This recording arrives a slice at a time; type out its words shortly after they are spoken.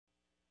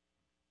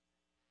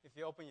If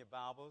you open your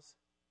Bibles,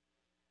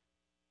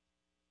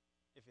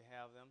 if you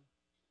have them,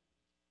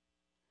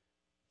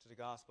 to the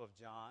Gospel of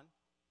John,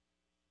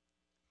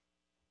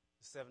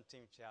 the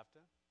 17th chapter.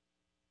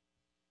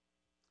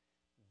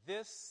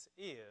 This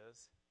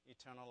is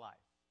eternal life.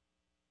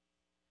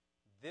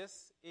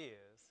 This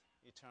is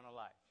eternal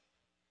life.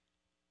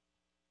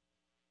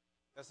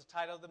 That's the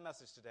title of the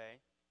message today.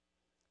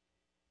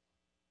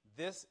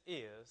 This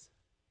is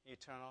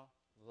eternal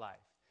life.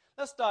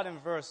 Let's start in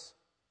verse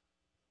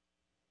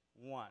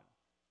 1.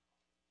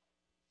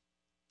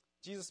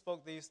 Jesus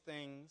spoke these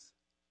things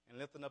and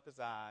lifting up his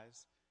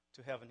eyes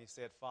to heaven, he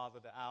said, Father,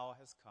 the hour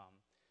has come.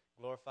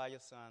 Glorify your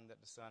Son,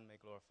 that the Son may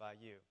glorify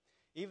you.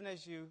 Even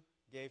as you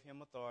gave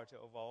him authority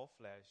over all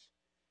flesh,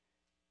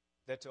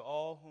 that to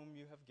all whom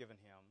you have given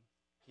him,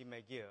 he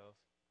may give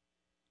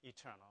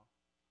eternal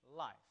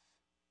life.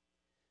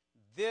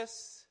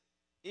 This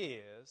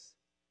is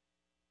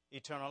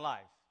eternal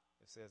life,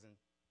 it says in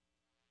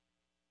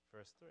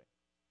verse 3.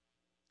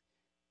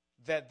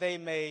 That they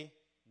may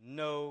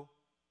know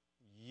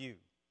you.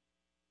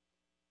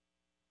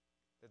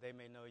 That they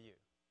may know you.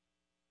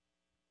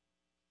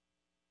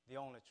 The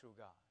only true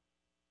God.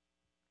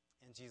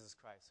 And Jesus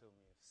Christ whom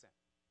you have sent.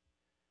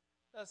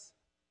 Let's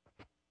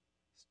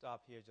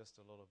stop here just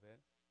a little bit.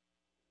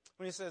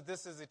 When he says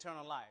this is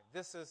eternal life,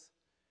 this is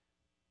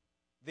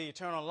the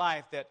eternal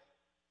life that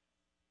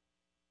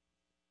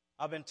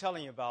I've been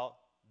telling you about.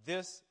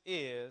 This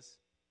is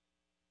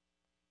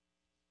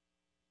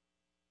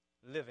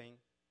living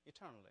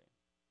eternally,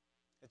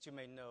 that you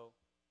may know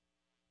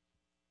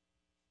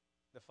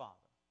the Father.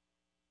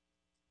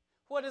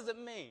 What does it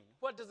mean?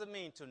 What does it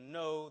mean to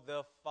know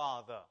the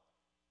Father?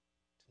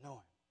 To know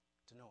him.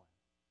 To know him.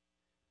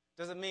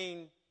 Does it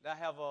mean that I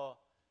have an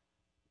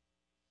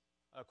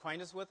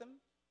acquaintance with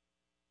him?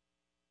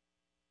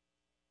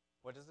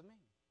 What does it mean?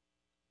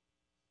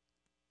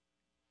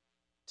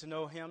 To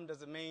know him,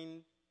 does it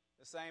mean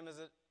the same as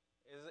it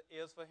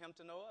is for him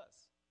to know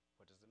us?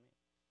 What does it mean?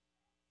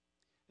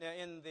 Now,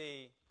 in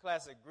the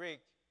classic Greek,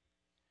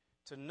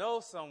 to know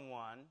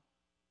someone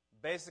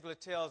basically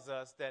tells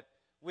us that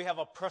we have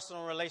a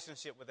personal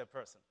relationship with that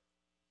person.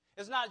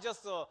 It's not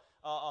just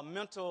a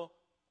mental,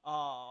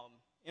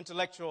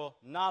 intellectual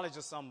knowledge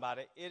of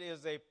somebody. It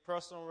is a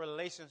personal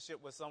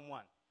relationship with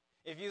someone.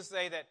 If you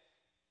say that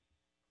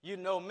you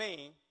know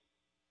me,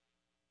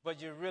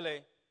 but you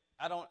really,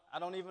 I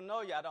don't even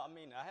know you. I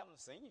haven't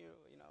seen you.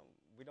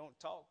 We don't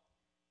talk.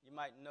 You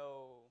might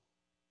know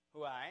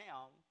who I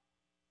am,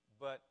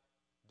 but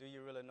do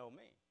you really know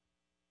me?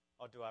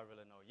 Or do I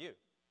really know you?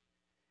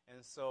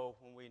 And so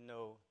when we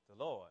know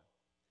the Lord,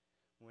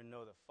 when we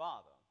know the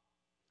Father,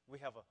 we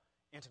have an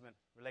intimate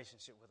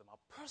relationship with him,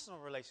 a personal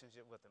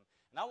relationship with him.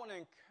 And I want to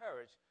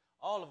encourage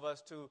all of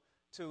us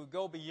to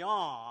go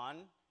beyond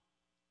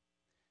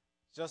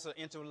just an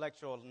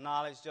intellectual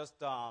knowledge, just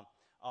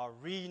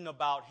reading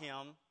about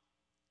him,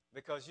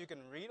 because you can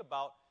read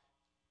about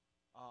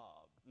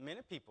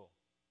many people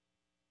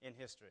in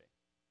history.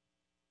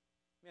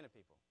 Many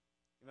people.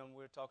 Remember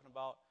we were talking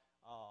about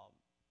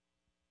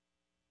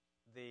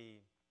the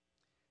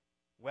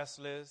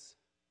Wesleys.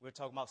 We were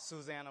talking about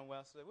Susanna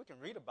Wesley. We can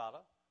read about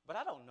her, but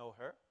I don't know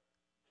her.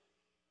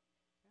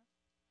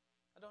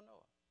 I don't know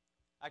her.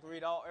 I can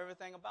read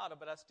everything about her,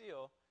 but I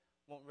still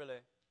won't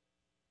really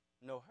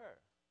know her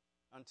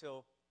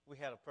until we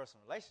had a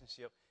personal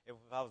relationship. If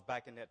I was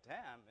back in that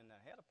time and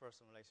I had a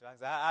personal relationship, I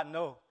said, I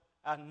know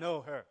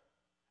her.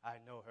 I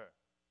know her.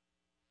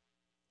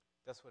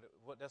 That's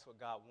what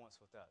God wants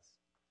with us,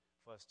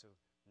 for us to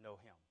know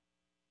him.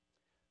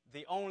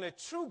 The only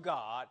true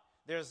God,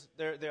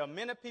 there are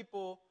many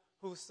people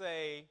who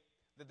say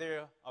that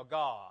there are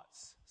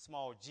gods,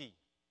 small g,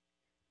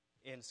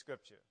 in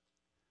Scripture.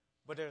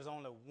 But there's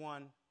only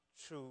one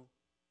true,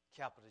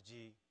 capital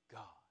G,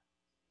 God.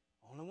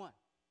 Only one.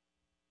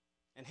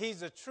 And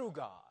he's a true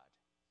God.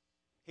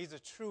 He's a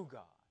true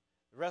God.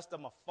 The rest of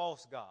them are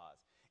false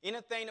gods.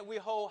 Anything that we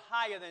hold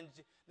higher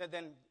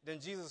than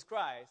Jesus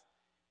Christ,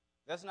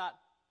 that's not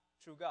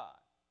true God.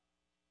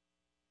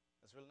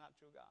 That's really not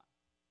true God.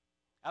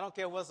 I don't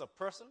care whether it's a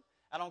person.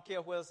 I don't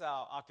care whether it's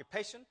our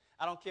occupation.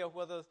 I don't care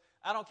what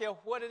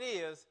it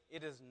is.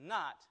 It is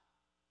not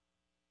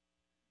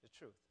the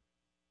truth.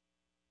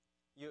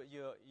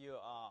 You're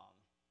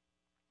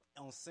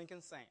on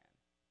sinking sand.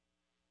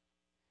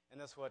 And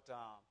that's what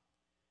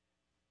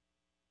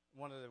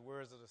one of the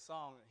words of the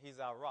song, he's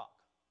our rock.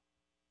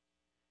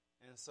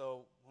 And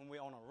so when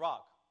we're on a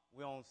rock,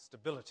 we're on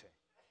stability.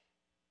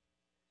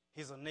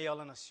 He's a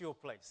nail in a sure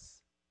place.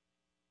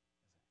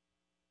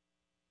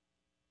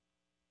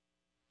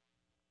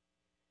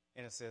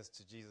 And it says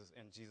to Jesus,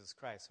 and Jesus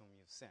Christ whom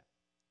you've sent.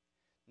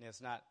 And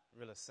it's not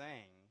really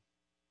saying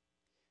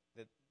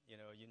that, you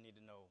need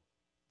to know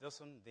this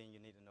one, then you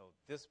need to know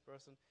this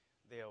person.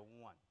 They are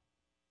one.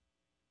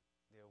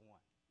 They are one.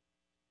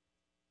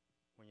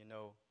 When you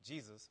know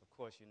Jesus, of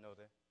course you know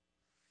the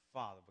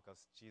Father,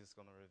 because Jesus is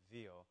going to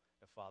reveal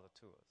the Father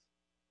to us.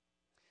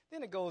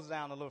 Then it goes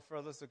down a little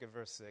further. Let's look at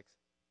verse 6.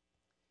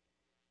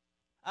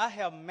 I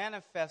have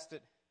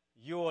manifested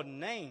your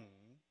name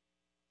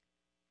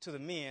to the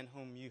men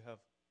whom you have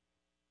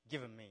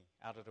given me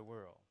out of the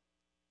world.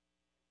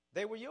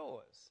 They were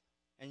yours,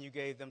 and you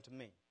gave them to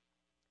me,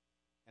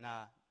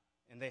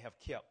 and they have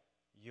kept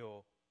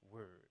your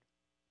word.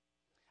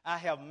 I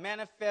have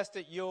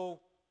manifested your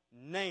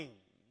name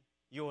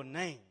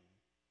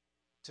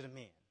to the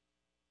men.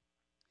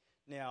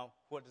 Now,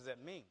 what does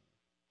that mean?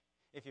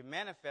 If you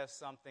manifest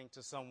something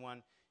to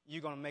someone,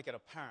 you're going to make it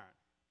apparent.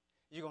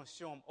 You're going to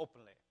show them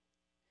openly.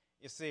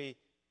 You see,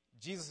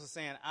 Jesus was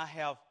saying, I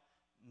have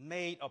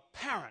made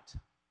apparent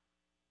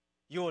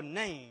your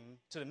name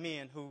to the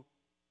men who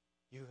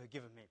you have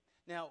given me.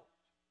 Now,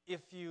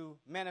 if you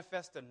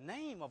manifest the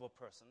name of a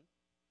person,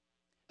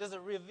 does it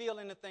reveal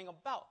anything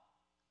about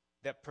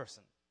that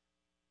person?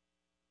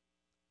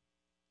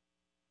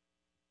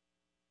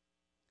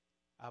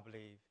 I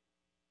believe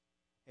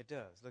it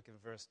does. Look in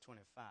verse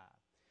 25.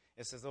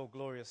 It says, O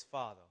glorious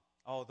Father,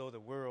 although the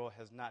world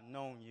has not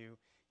known you,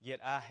 yet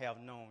I have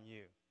known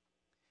you.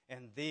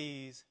 And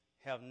these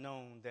have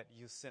known that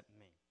you sent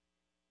me.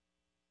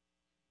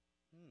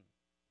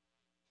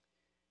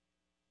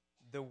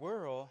 The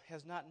world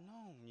has not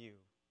known you,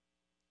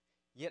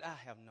 yet I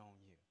have known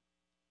you.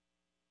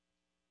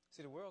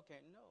 See, the world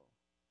can't know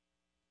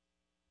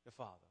the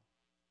Father.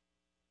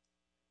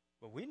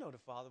 But we know the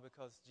Father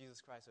because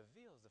Jesus Christ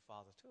reveals the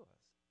Father to us.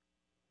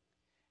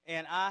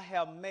 And I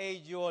have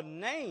made your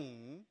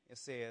name, it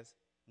says,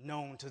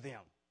 known to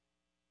them.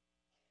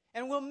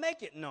 And we'll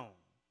make it known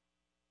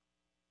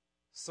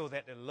so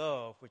that the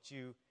love which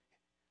you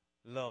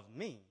loved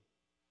me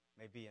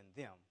may be in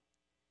them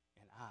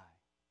and I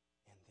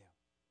in them.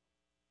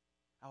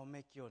 I will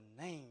make your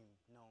name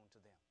known to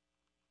them.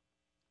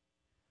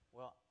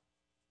 Well,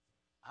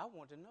 I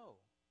want to know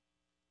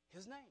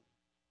his name.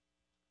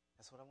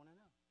 That's what I want to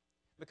know.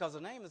 Because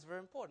the name is very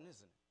important,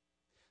 isn't it?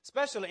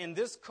 Especially in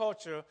this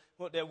culture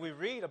that we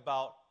read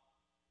about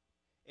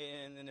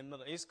in the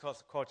Middle East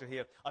culture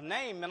here. A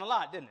name meant a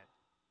lot, didn't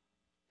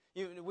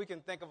it? We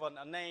can think of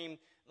a name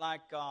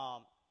like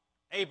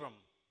Abram.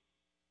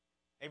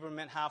 Abram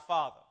meant high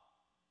father.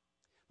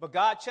 But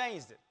God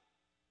changed it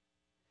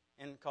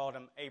and called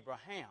him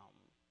Abraham.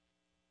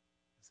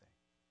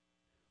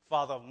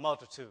 Father of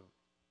multitude.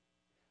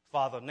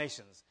 Father of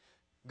nations.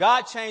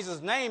 God changed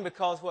his name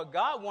because what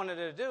God wanted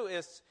to do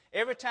is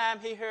every time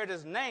he heard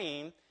his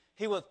name,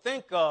 he would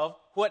think of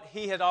what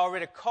he had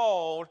already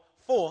called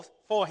forth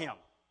for him.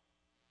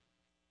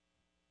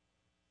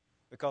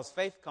 Because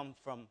faith comes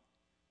from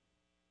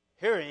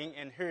hearing,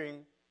 and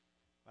hearing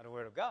by the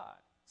word of God.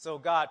 So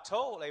God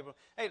told Abram,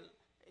 hey,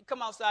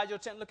 come outside your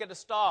tent, look at the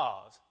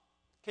stars.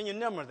 Can you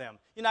number them?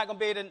 You're not going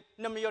to be able to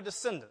number your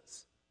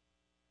descendants.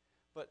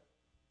 But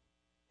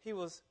he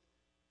was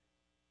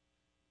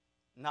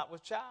not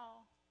with child.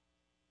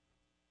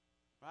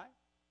 Right?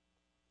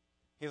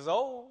 He was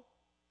old.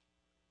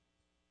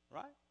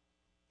 Right?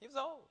 He was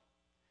old.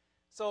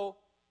 So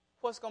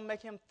what's going to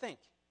make him think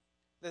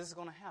that this is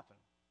going to happen?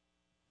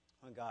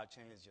 When God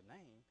changes your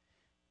name,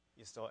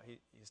 you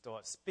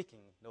start speaking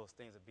those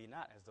things that be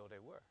not as though they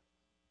were.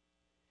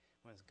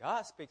 When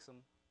God speaks them,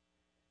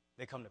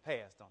 they come to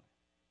pass, don't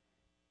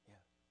they? Yeah.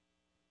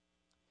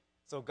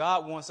 So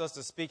God wants us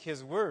to speak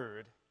his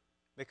word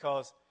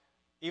because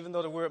even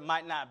though the word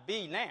might not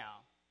be now,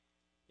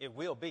 it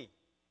will be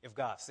if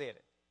God said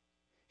it.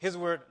 His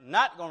word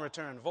not going to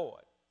return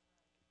void.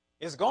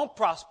 It's going to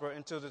prosper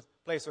into the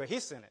place where he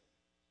sent it.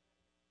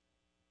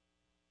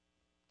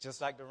 Just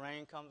like the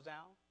rain comes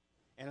down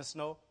and the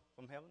snow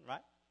from heaven,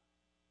 right?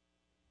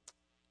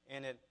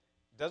 And it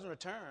doesn't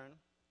return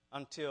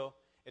until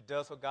it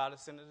does what God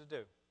has sent it to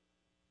do.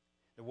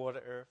 The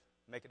water, earth,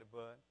 make it a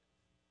bud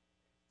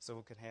so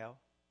we can have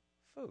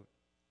food.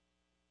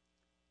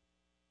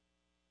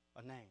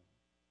 A name.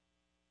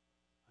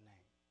 A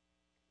name.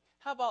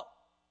 How about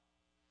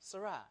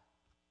Sarai?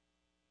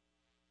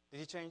 Did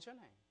he change her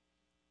name?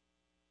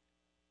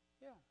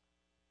 Yeah.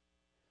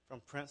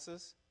 From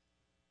princess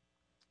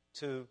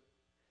to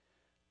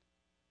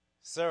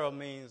Sarah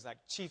means like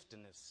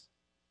chieftainess.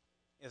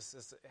 It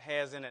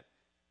has in it,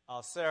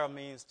 Sarah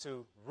means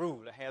to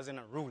rule. It has in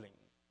it ruling.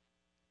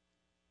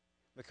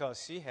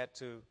 Because she had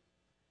to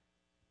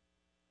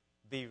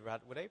be right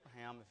with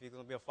Abraham. If he's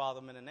going to be a father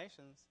of many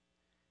nations,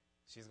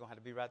 she's going to have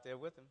to be right there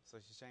with him. So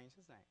she changed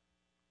his name.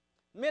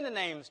 Many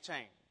names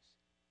changed.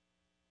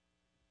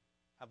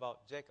 How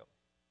about Jacob?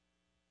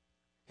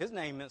 His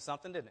name meant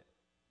something, didn't it?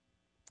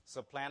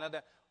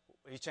 Supplanter,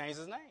 he changed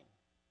his name.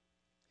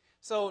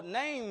 So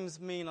names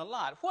mean a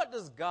lot. What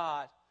does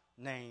God's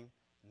name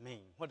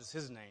mean? What does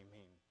his name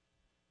mean?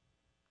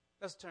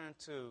 Let's turn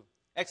to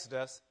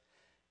Exodus.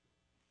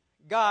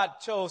 God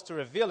chose to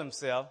reveal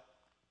himself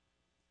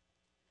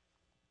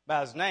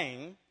by his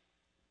name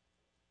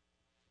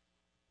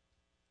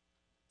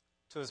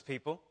to his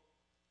people.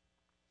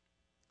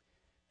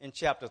 In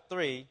chapter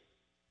 3,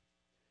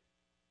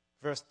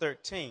 verse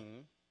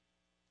 13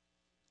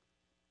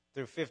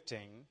 through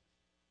 15.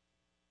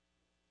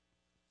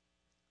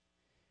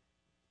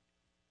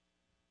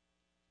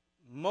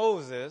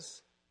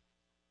 Moses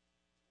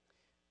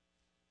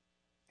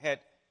had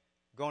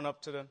gone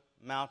up to the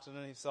mountain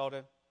and he saw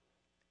the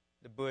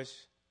the bush,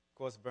 of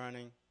course,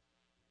 burning.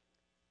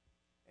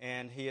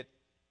 And he had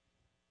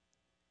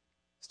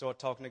started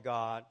talking to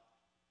God.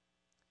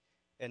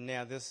 And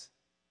now this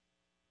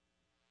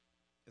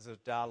is a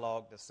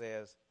dialogue that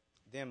says,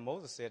 then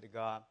Moses said to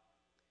God,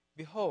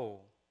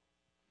 behold,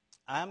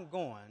 I am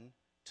going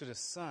to the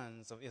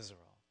sons of Israel,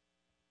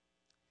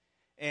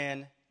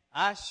 and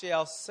I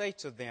shall say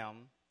to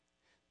them,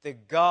 the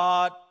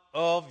God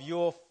of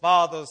your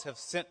fathers have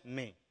sent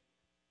me.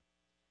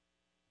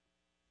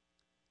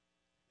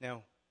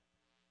 Now,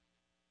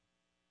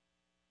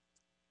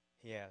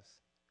 he has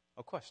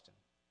a question.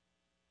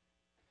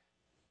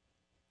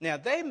 Now,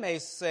 they may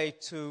say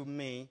to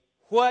me,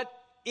 what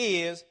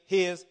is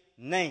his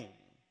name?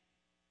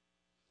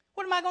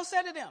 What am I going to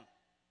say to them?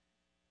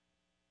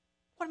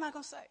 What am I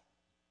going to say?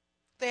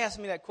 They asked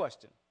me that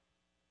question.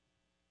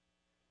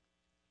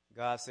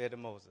 God said to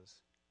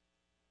Moses,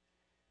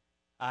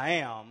 I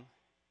am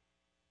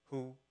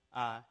who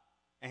I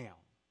am.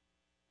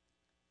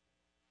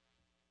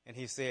 And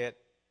he said,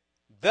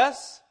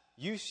 thus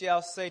you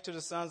shall say to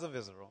the sons of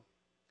Israel,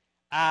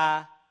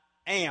 I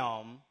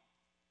am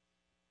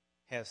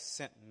has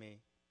sent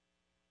me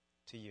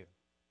to you.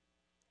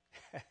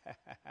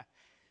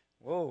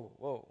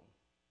 Whoa.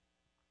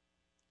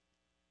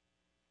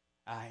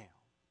 I am.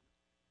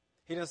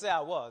 He didn't say I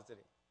was, did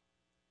he?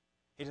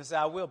 He didn't say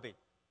I will be.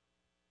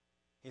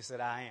 He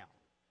said I am.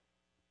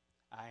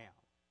 I am.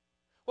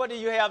 What do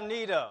you have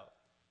need of?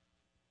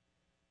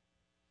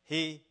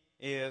 He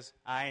is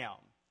I am.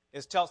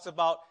 It talks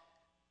about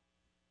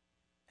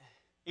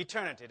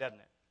eternity, doesn't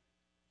it?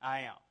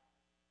 I am.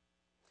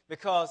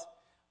 Because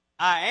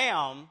I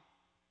am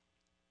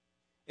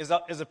is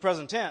a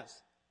present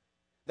tense.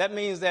 That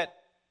means that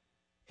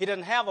he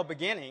doesn't have a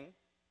beginning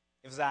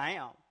if it's I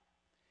am.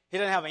 He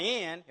doesn't have an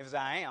end if it's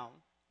I am.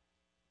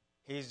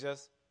 He's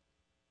just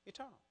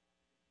eternal.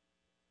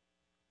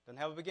 Doesn't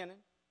have a beginning,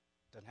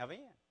 doesn't have an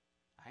end.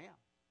 I am.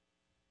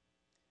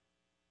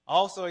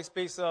 Also, he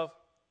speaks of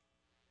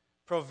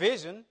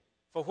provision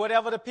for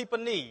whatever the people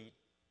need.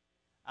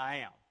 I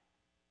am.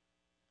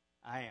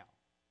 I am.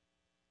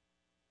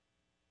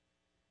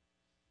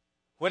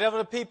 Whatever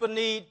the people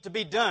need to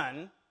be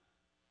done,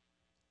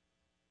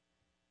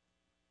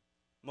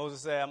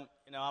 Moses said,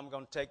 I'm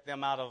going to take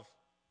them out of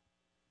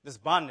this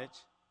bondage.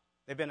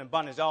 They've been in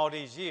bondage all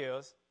these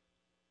years.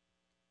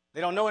 They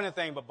don't know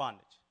anything but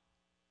bondage.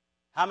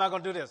 How am I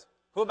going to do this?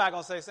 Who am I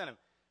going to say send him?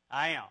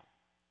 I am.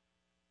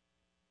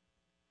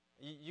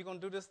 You going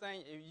to do this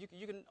thing?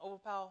 You can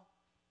overpower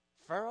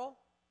Pharaoh?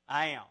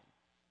 I am.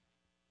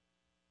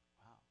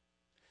 Wow.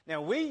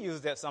 Now, we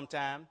use that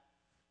sometime,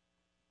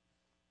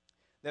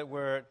 that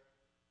word,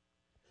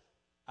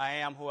 I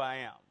am who I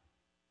am.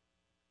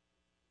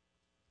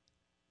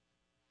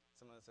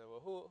 Someone said,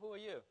 well, who are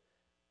you?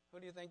 Who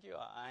do you think you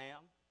are? I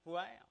am who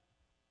I am.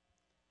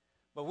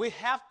 But we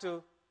have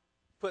to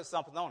put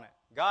something on it.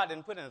 God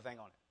didn't put anything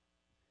on it.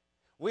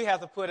 We have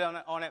to put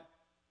on it,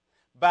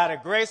 by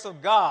the grace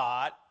of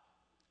God,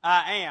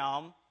 I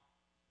am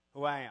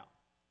who I am.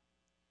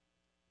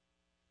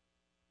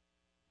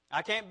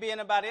 I can't be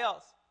anybody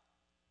else.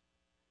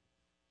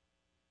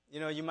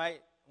 You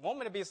might want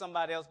me to be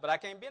somebody else, but I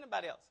can't be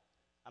anybody else.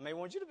 I may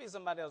want you to be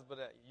somebody else, but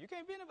you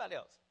can't be anybody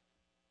else.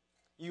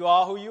 You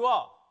are who you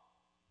are.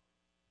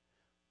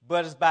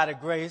 But it's by the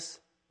grace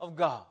of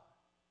God.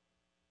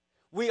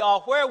 We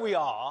are where we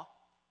are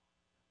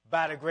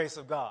by the grace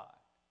of God.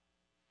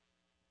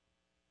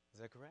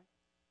 Is that correct?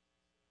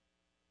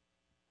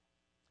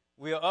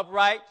 We are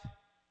upright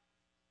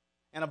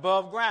and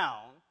above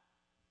ground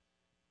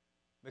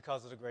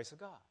because of the grace of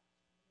God.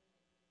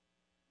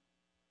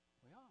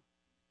 We are,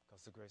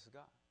 because of the grace of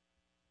God.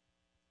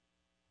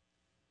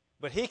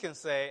 But he can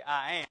say,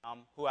 I am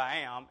who I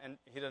am, and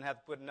he doesn't have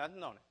to put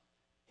nothing on it.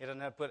 He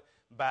doesn't have to put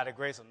by the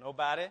grace of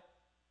nobody.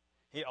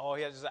 All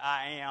he has to say,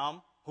 I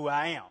am who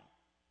I am.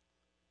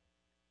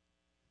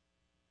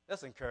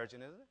 That's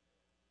encouraging, isn't it?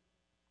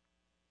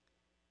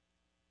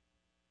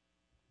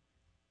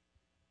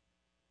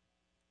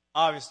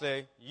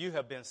 Obviously, you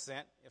have been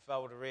sent. If I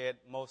would have read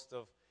most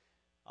of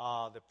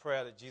the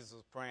prayer that Jesus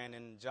was praying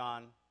in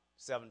John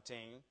 17,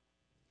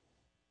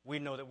 we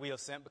know that we are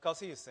sent because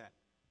he is sent.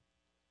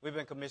 We've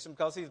been commissioned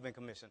because he's been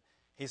commissioned.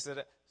 He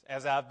said,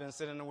 as I've been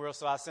sent in the world,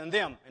 so I send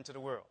them into the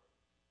world.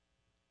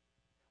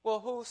 Well,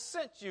 who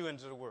sent you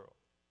into the world?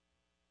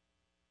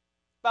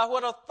 By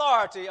what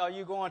authority are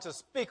you going to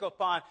speak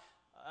upon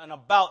and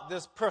about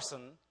this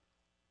person?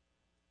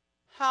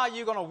 How are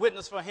you going to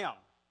witness for him?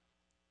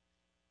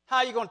 How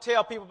are you going to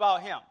tell people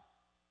about him?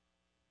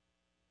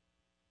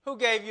 Who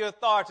gave you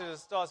authority to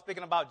start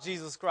speaking about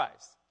Jesus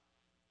Christ?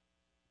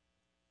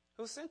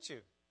 Who sent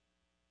you?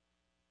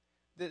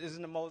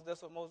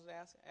 That's what Moses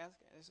asked.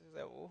 He said,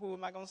 well, who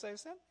am I going to say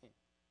sent me?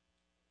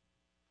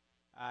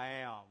 I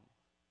am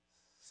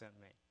sent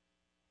me.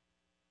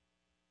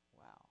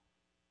 Wow.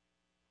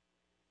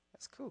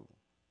 That's cool.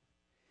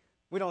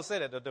 We don't say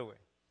that, though, do we?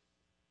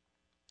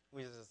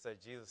 We just say,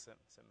 Jesus sent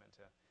me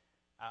to.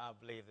 I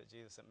believe that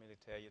Jesus sent me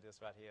to tell you this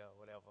right here or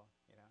whatever,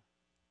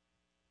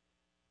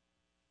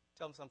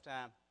 Tell them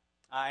sometime,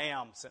 I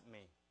am sent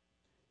me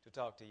to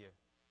talk to you.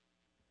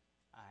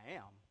 I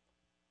am.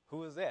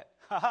 Who is that?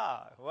 Ha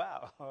ha,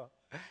 wow.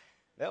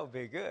 That would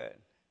be good.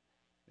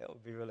 That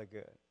would be really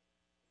good.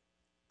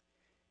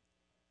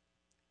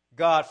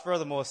 God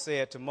furthermore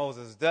said to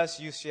Moses, thus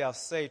you shall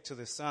say to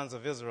the sons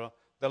of Israel,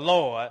 the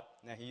Lord,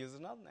 now he uses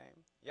another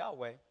name,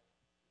 Yahweh,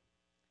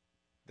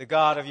 the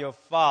God of your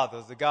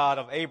fathers, the God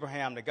of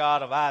Abraham, the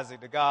God of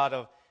Isaac, the God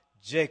of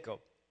Jacob,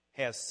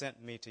 has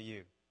sent me to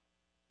you.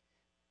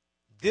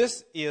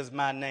 This is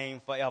my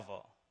name forever,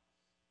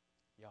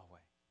 Yahweh.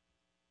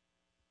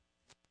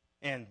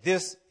 And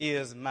this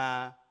is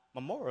my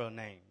memorial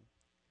name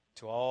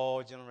to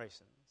all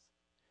generations.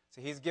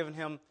 So he's given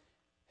him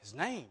his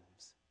names.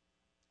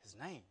 His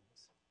names.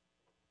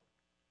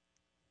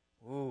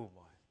 Ooh,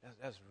 boy,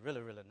 that's really,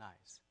 really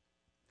nice.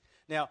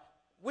 Now,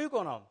 we're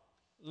going to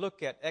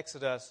look at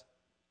Exodus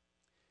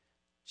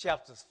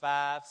chapters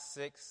 5,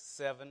 6,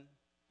 7,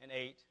 and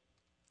 8.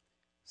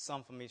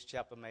 Some from each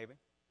chapter, maybe.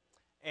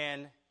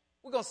 And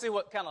we're going to see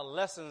what kind of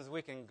lessons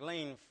we can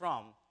glean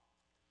from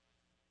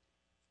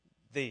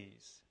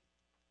these,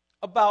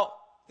 about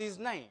these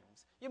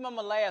names. You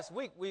remember last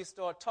week we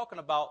started talking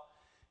about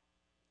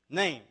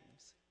names.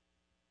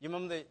 You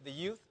remember the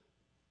youth?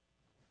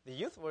 The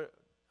youth were,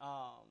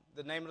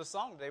 the name of the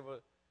song they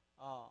were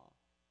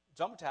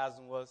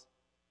dramatizing was,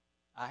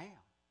 I Am.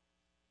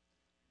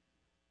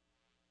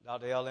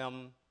 Dr.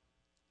 L.M.,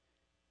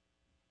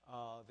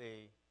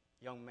 the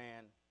young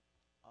man,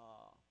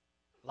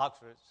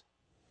 Lockridge,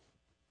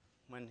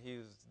 when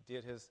he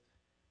did his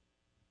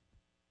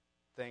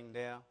thing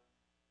there,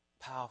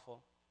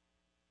 powerful,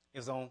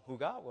 is on who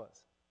God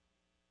was.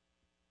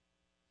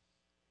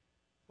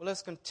 Well,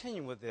 let's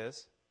continue with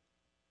this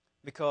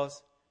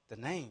because the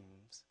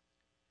names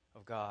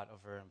of God are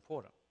very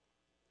important.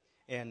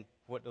 And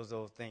what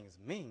those things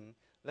mean,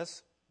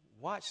 let's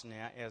watch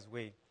now as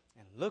we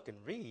and look and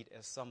read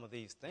as some of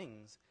these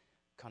things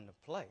come to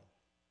play.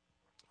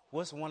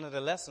 What's one of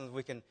the lessons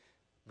we can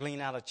glean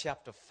out of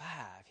chapter 5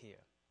 here?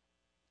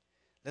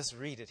 Let's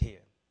read it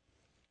here.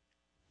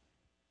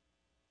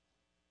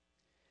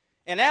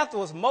 And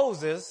afterwards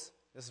Moses,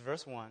 this is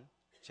verse 1,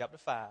 chapter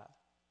 5,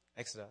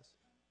 Exodus,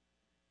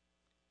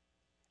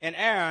 and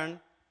Aaron,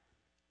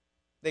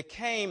 they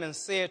came and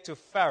said to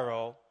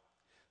Pharaoh,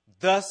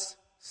 thus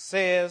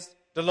says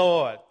the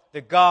Lord,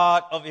 the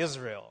God of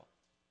Israel,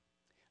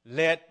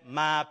 let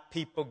my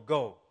people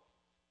go,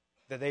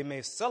 that they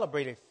may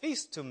celebrate a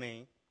feast to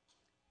me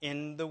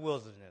in the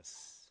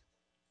wilderness.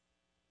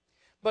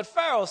 But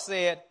Pharaoh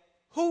said,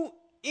 who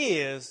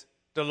is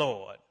the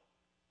Lord?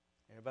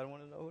 Everybody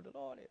want to know who the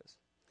Lord is.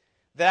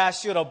 That I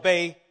should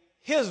obey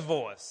his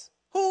voice.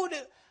 Who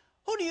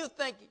do you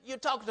think you're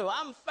talking to?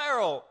 I'm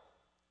Pharaoh.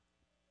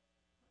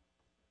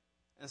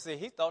 And see,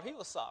 he thought he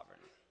was sovereign.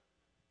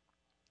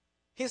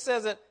 He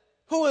says that,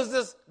 who is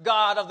this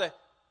God of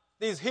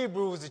these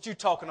Hebrews that you're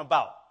talking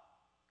about?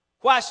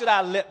 Why should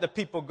I let the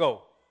people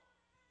go?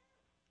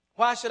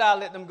 Why should I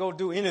let them go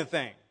do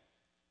anything?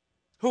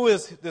 Who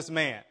is this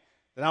man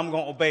that I'm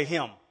going to obey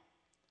him?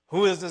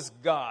 Who is this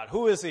God?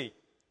 Who is he?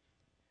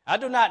 I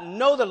do not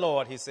know the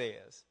Lord, he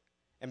says.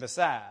 And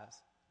besides,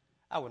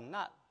 I will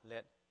not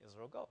let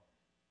Israel go.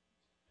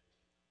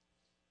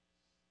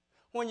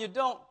 When you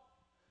don't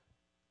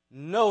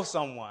know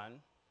someone,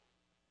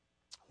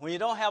 when you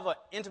don't have an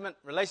intimate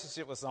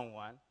relationship with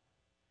someone,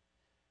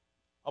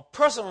 a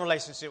personal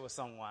relationship with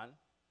someone,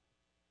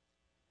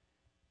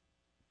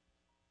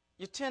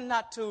 you tend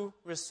not to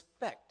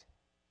respect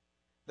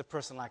the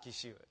person like you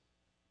should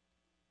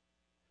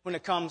when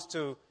it comes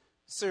to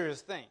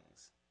serious things.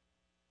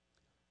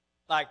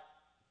 Like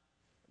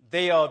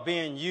they are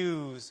being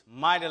used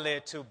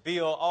mightily to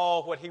build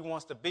all what he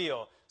wants to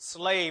build.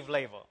 Slave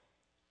labor.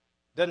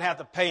 Doesn't have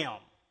to pay them.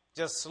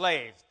 Just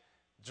slaves.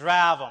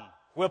 Drive them.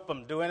 Whip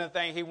them. Do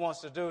anything he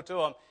wants to do to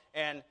them.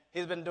 And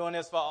he's been doing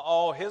this for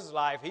all his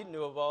life he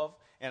knew of.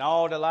 And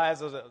all the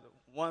lives of the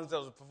ones that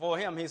was before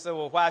him. He said,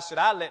 well, why should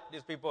I let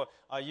these people?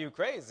 Are you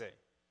crazy?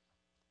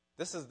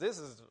 This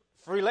is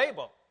free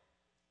labor.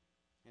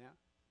 You know,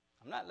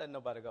 I'm not letting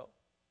nobody go.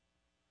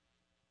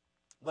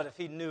 But if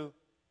he knew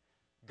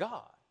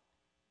God,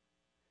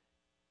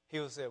 he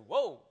would say,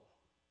 whoa,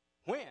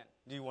 when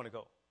do you want to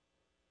go?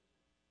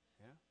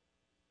 Yeah.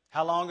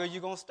 How long are you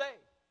going to stay?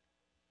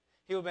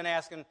 He would have been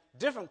asking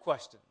different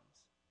questions.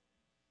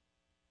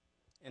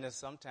 And it's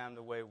sometimes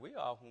the way we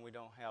are when we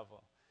don't have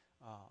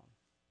an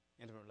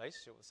intimate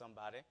relationship with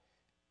somebody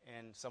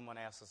and someone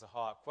asks us a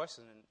hard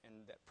question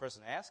and that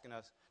person asking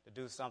us to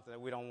do something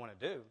that we don't want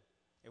to do,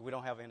 and we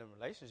don't have an intimate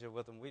relationship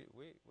with them, we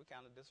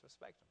kind of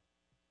disrespect them.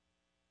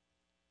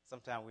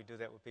 Sometimes we do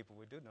that with people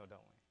we do know, don't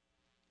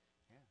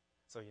we? Yeah.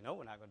 So you know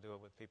we're not going to do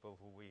it with people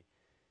who we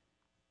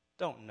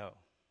don't know.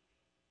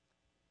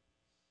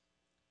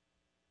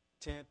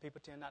 People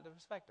tend not to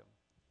respect them.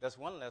 That's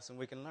one lesson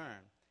we can learn,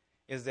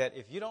 is that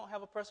if you don't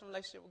have a personal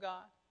relationship with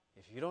God,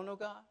 if you don't know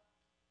God,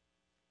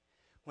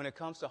 when it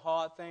comes to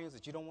hard things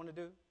that you don't want to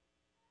do,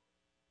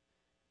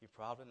 you're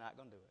probably not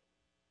going to do it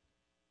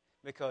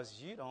because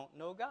you don't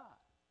know God.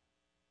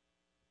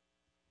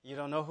 You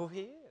don't know who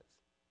he is.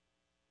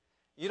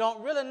 You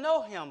don't really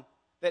know him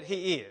that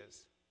he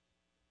is.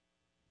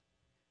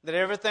 That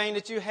everything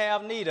that you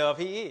have need of,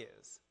 he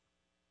is.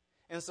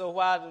 And so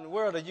why in the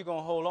world are you going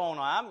to hold on,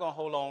 or I'm going to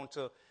hold on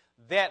to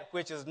that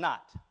which is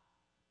not?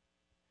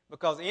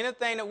 Because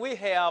anything that we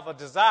have a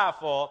desire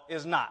for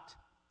is not.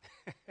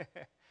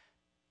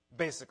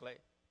 Basically.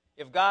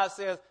 If God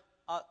says,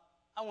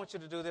 I want you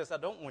to do this, I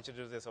don't want you to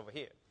do this over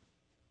here.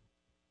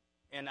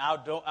 And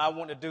I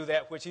want to do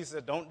that which he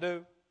said don't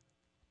do.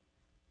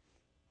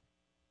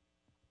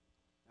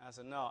 I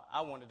said, no,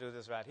 I want to do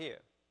this right here.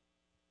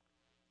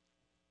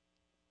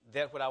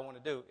 That what I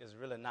want to do is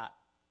really not.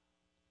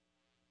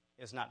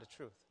 It's not the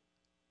truth.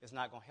 It's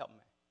not going to help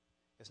me.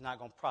 It's not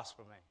going to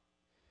prosper me.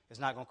 It's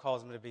not going to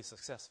cause me to be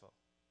successful.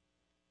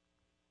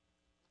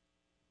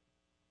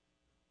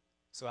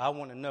 So I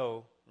want to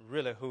know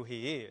really who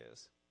he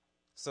is,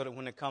 so that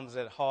when it comes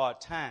at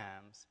hard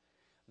times,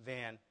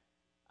 then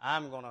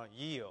I'm going to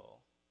yield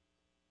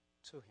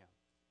to him.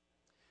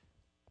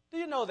 Do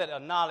you know that a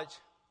knowledge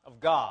of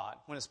God,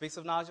 when it speaks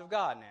of knowledge of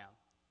God now,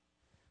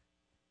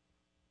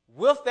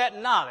 with that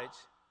knowledge,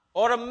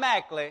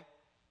 automatically,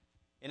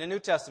 in the New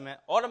Testament,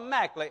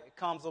 automatically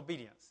comes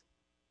obedience.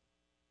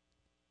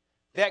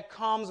 That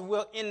comes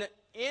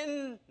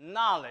in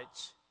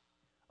knowledge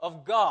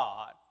of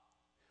God,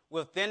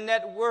 within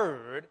that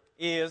word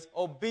is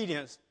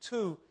obedience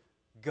to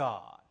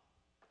God.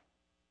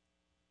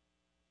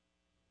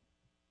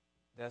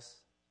 That's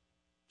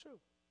true.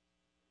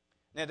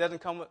 Now, it doesn't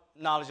come with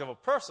knowledge of a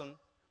person,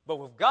 but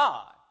with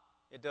God,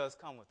 it does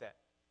come with that.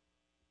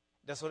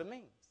 That's what it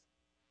means.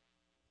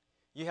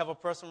 You have a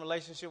personal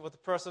relationship with a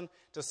person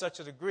to such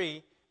a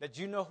degree that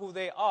you know who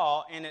they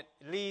are, and it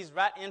leads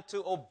right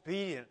into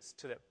obedience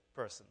to that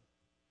person,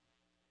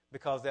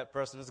 because that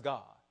person is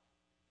God.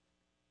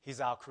 He's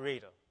our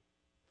creator,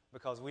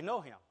 because we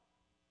know him.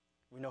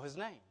 We know his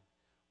name.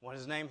 What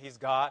is his name? He's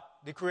God,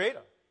 the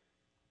creator.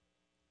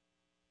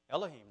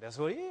 Elohim, that's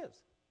what he is.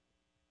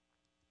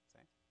 See?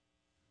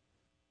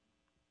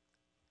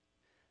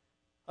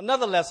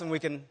 Another lesson we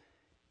can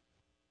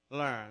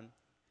learn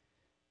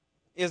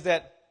is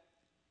that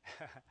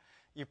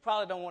you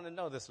probably don't want to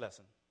know this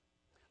lesson.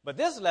 But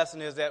this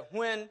lesson is that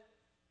when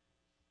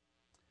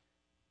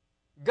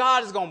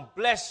God is going to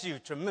bless you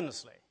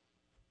tremendously,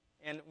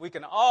 and we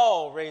can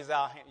all raise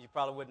our hand, you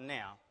probably wouldn't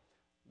now,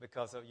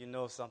 because you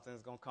know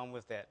something's going to come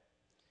with that.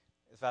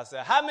 If I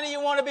say, how many of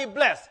you want to be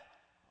blessed?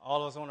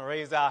 All of us want to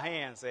raise our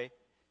hands, say,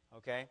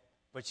 okay?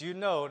 But you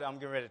know that I'm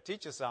getting ready to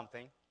teach you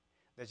something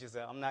that you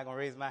say, I'm not going to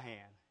raise my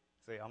hand.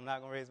 Say, I'm not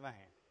going to raise my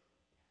hand.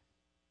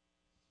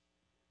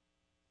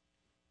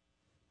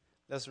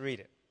 Let's read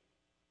it.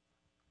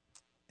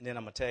 And then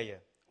I'm going to tell you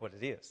what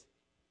it is.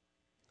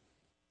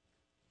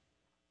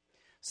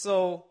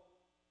 So,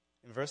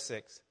 in verse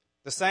 6,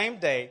 the same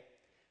day,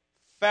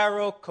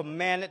 Pharaoh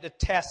commanded the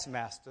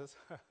taskmasters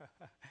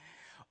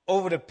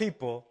over the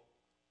people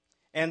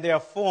and their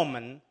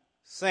foremen,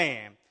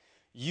 saying,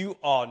 you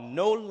are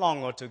no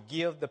longer to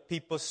give the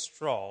people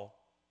straw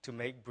to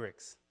make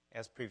bricks,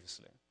 as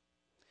previously.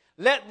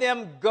 Let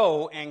them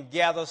go and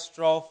gather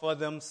straw for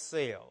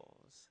themselves.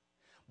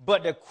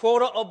 But the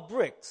quota of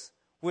bricks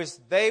which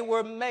they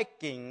were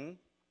making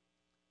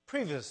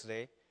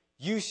previously,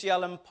 you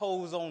shall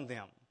impose on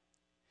them.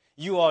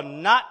 You are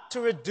not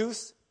to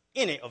reduce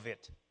any of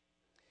it,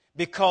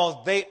 because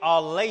they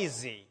are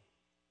lazy.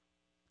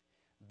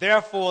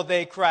 Therefore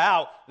they cry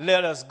out,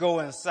 let us go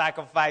and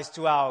sacrifice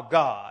to our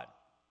God.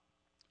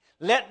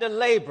 Let the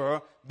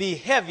labor be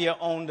heavier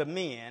on the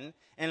men,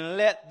 and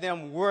let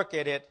them work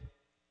at it,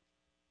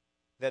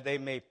 that they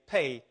may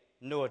pay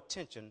no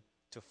attention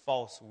to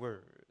false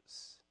words.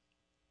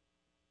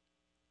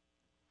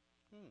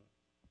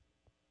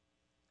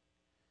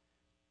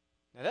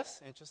 Now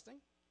that's interesting.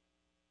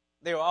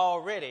 They were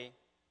already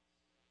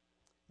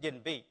getting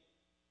beat.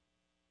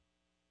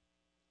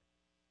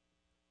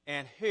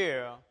 And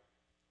here,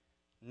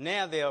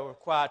 now they are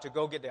required to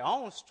go get their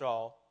own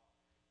straw,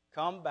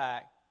 come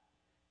back,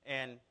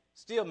 and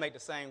still make the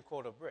same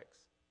quota of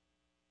bricks.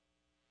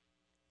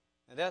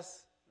 And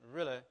that's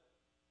really,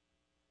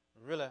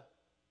 really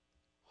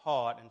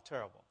hard and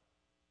terrible.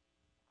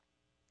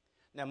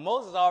 Now,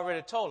 Moses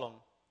already told them,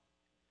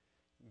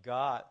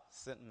 God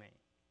sent me.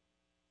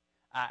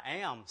 I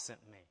am sent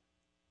me.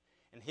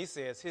 And he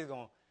says he's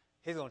going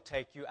to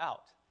take you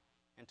out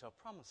into a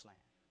promised land.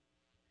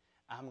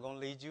 I'm going to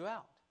lead you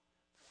out.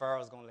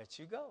 Pharaoh's going to let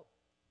you go.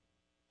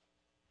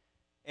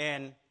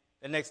 And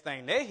the next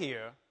thing they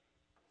hear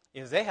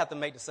is they have to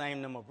make the same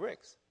number of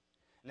bricks.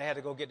 And they had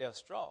to go get their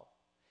straw.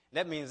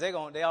 That means they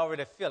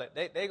already feel it.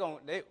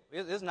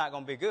 It's not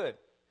going to be good.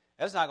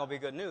 That's not going to be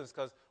good news,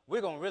 because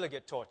we're going to really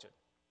get tortured.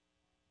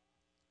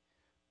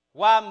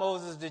 Why,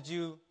 Moses, did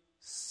you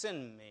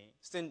send me?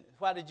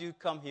 Why did you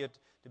come here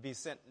to be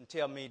sent and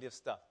tell me this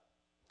stuff?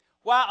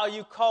 Why are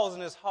you causing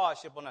this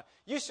hardship on us?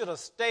 You should have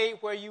stayed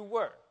where you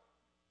were.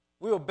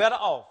 We were better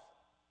off.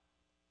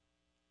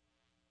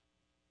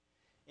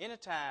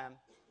 Anytime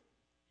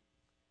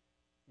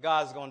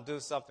God's going to do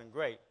something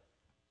great,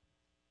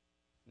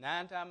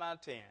 9 times out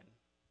of 10,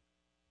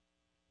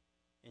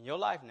 in your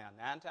life now,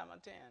 9 times out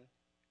of 10,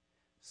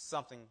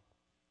 something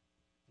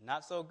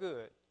not so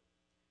good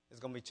is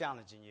going to be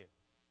challenging you.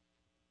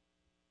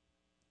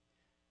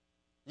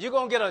 You're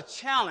going to get a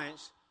challenge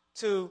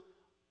to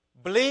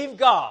believe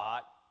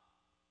God,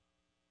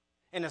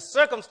 and the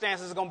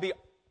circumstances are going to be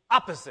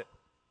opposite.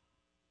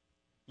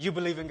 You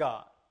believe in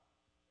God.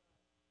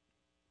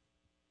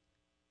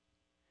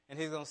 And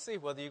he's going to see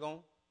whether you're going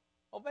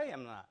to obey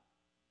him or not.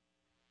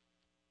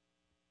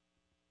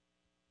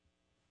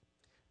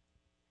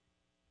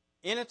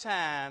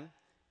 Anytime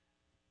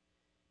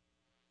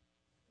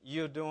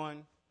you're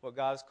doing what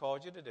God has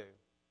called you to do,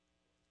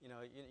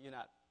 you're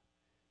not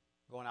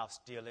going out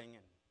stealing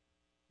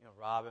and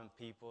robbing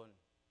people and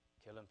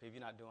killing people.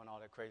 You're not doing all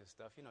that crazy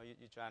stuff.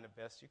 You're trying the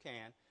best you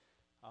can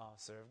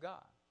serve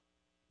God.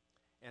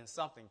 And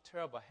something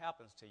terrible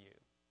happens to you.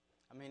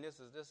 I mean, this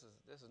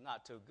is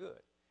not too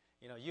good.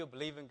 You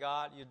believe in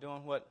God. You're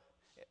doing what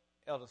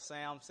Elder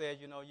Sam said.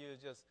 You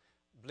just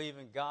believe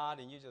in God,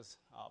 and you just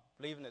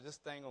believing that this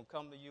thing will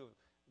come to you.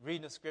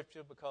 Reading the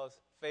scripture, because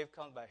faith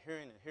comes by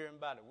hearing, and hearing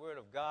by the word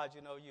of God.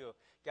 You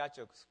got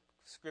your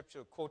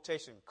scripture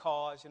quotation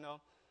cards,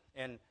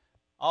 and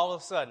all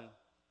of a sudden,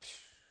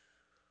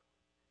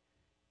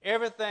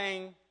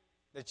 everything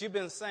that you've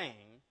been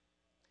saying,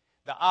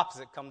 the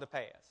opposite come to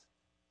pass.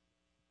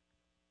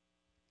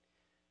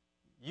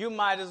 You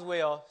might as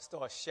well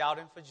start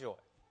shouting for joy.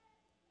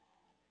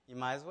 You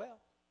might as well.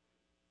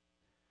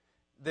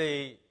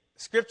 The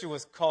scripture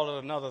was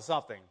called another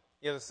something.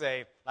 It would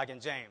say, like in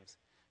James,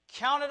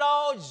 count it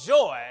all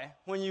joy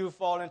when you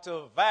fall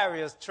into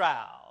various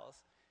trials,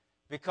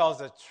 because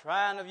the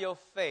trying of your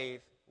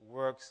faith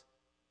works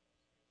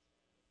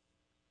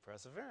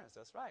perseverance.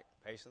 That's right.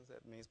 Patience,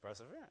 that means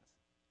perseverance.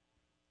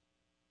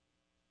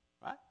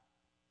 Right?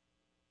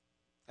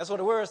 That's what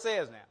the word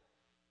says now.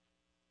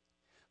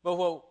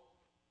 But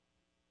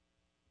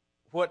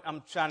what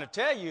I'm trying to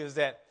tell you is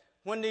that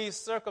when these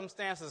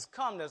circumstances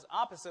come that's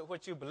opposite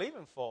what you're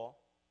believing for,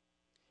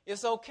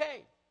 it's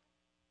okay.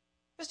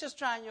 It's just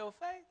trying your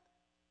faith.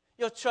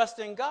 You're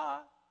trusting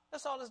God.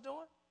 That's all it's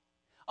doing.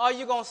 Are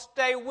you going to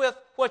stay with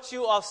what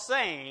you are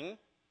saying?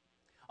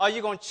 Or are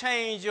you going to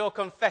change your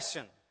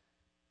confession?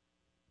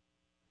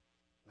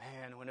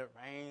 Man, when it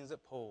rains,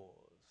 it pours.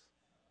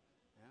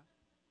 Yeah?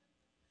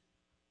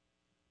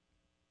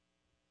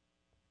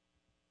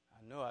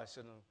 I know I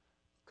shouldn't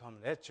have come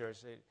to that church,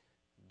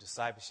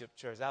 discipleship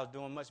church. I was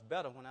doing much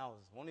better when I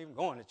wasn't even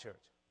going to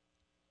church.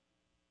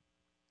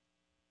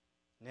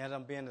 Now that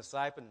I'm being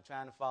discipled and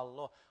trying to follow the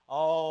Lord,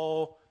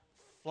 all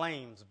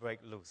flames break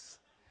loose.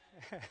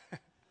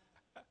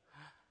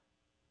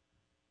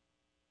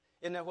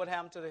 Isn't that what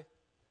happened to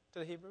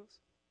the Hebrews?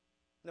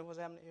 Isn't that what's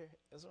happening here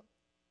in Israel?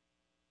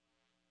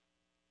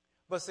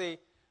 But see,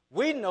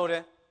 we know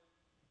that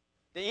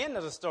the end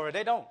of the story,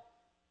 they don't.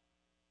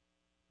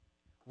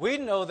 We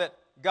know that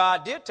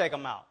God did take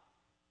them out.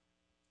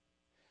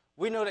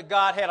 We know that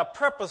God had a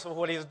purpose for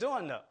what he was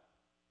doing though.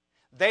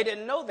 They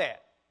didn't know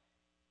that.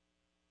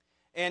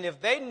 And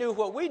if they knew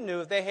what we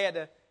knew, if they had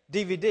a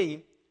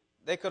DVD,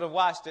 they could have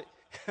watched it,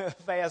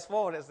 fast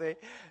forward and say,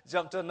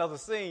 jump to another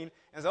scene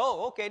and say,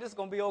 oh, okay, this is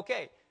going to be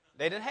okay.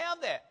 They didn't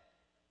have that.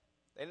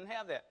 They didn't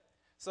have that.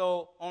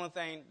 So only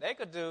thing they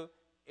could do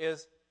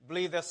is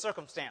believe their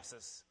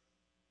circumstances.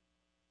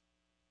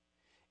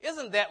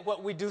 Isn't that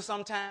what we do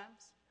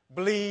sometimes?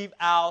 Believe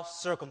our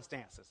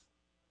circumstances.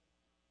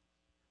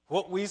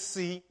 What we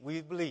see,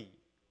 we believe.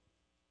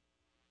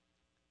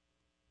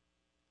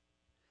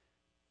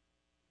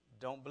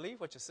 Don't believe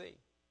what you see,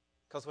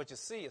 because what you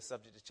see is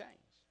subject to change.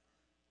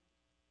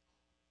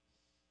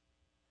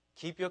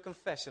 Keep your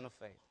confession of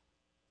faith.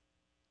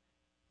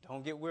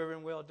 Don't get weary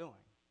in well doing.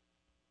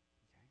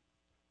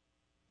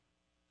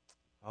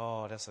 Okay?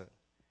 Oh,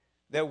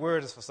 that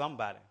word is for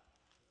somebody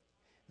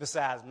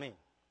besides me.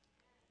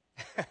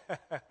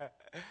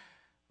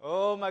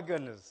 Oh, my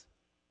goodness.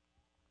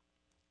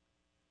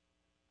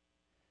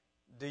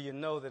 Do you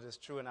know that it's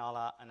true in all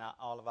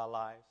of our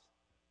lives?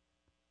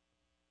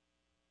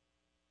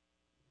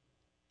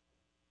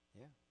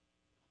 Yeah.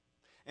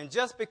 And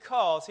just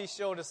because he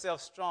showed himself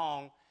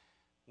strong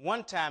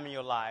one time in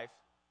your life,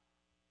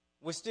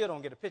 we still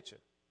don't get a picture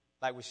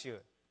like we should.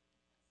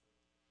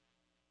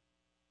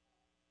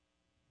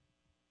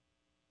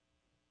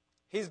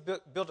 He's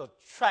built a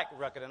track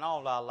record in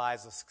all of our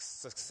lives of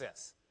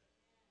success.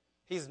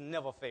 He's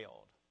never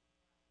failed.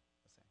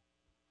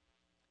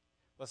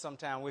 But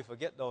sometimes we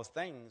forget those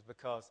things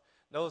because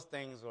those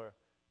things were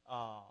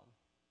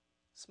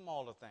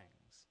smaller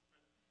things.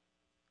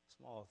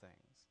 Smaller things.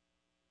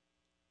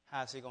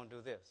 How is he going to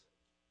do this?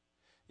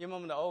 You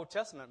remember the Old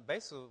Testament,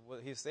 basically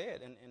what he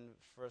said in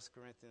 1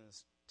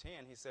 Corinthians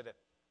 10, he said that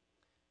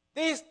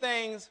these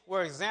things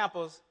were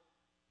examples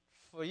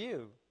for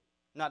you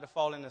not to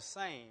fall in the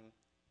same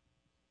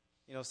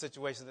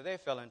situations that they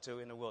fell into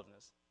in the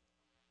wilderness.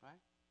 Right?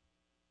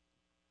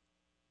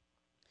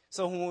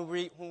 So when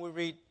we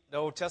read the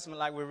Old Testament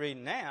like we're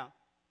reading now,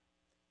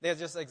 they're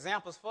just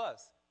examples for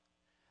us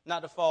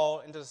not to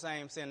fall into the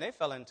same sin they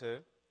fell into,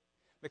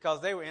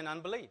 because they were in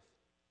unbelief.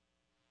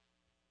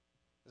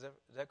 Is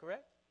that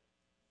correct?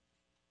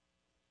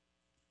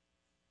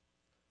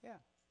 Yeah.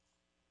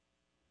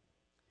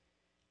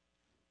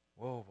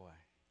 Whoa, boy.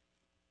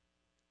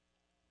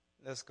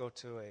 Let's go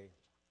to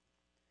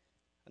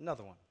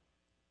another one.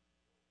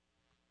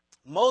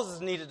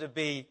 Moses needed to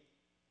be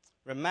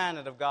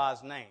reminded of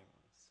God's names.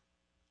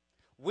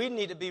 We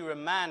need to be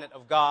reminded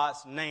of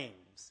God's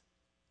names.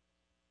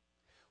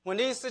 When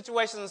these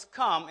situations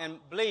come, and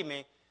believe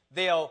me,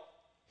 they'll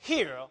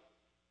here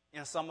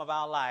in some of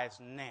our lives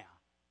now.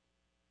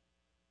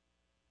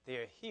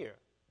 They're here.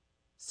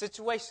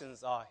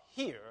 Situations are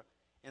here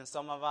in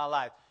some of our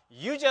lives.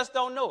 You just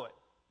don't know it.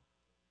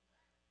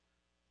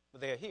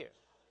 But they're here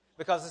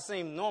because it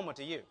seems normal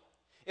to you.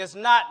 It's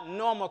not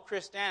normal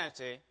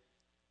Christianity.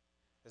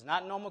 It's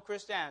not normal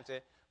Christianity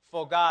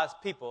for God's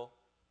people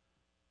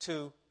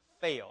to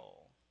fail.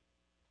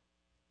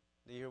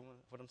 Do you hear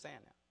what I'm saying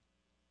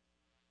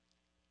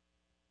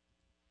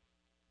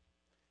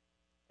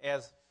now?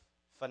 As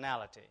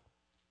finality.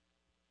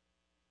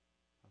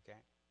 Okay?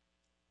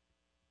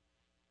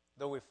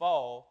 Though we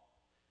fall,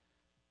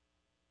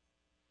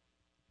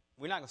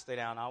 we're not going to stay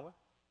down, are we?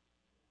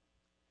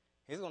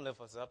 He's going to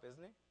lift us up,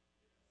 isn't he?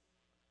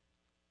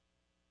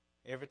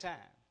 Every time.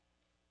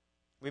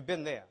 We've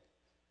been there.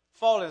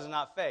 Falling is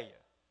not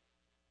failure.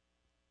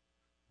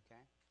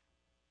 Okay?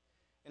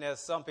 And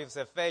as some people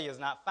say, failure is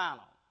not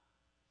final.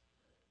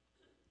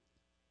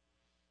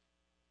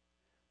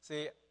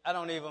 See, I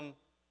don't even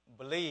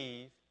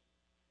believe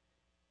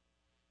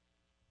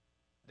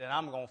that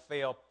I'm going to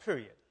fail,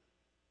 period.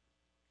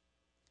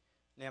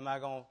 Now, am I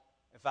going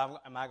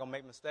to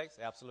make mistakes?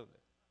 Absolutely.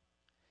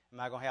 Am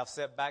I going to have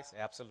setbacks?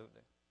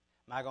 Absolutely.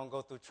 Am I going to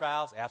go through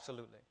trials?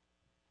 Absolutely.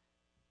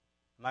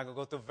 Am I going to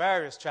go through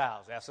various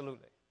trials?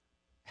 Absolutely.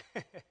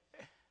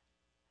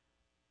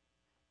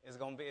 Is it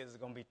going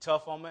to be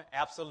tough on me?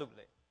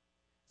 Absolutely.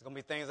 It's going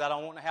to be things I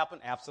don't want to happen?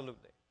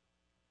 Absolutely.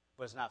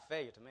 But it's not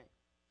failure to me.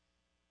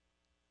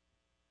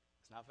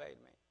 It's not failure to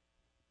me.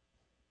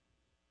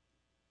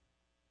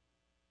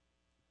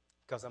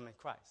 Because I'm in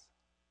Christ.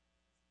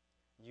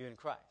 You're in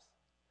Christ.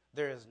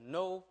 There is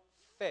no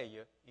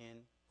failure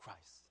in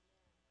Christ.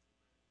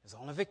 There's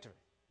only victory.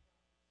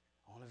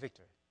 Only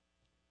victory.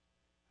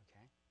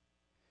 Okay?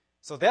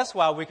 So that's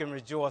why we can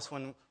rejoice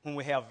when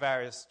we have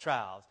various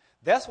trials.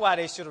 That's why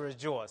they should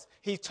rejoice.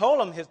 He told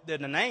them the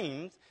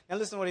names. And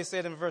listen to what he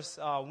said in verse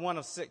 1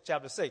 of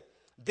chapter 6.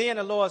 Then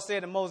the Lord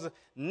said to Moses,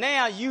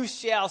 now you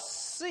shall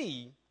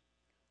see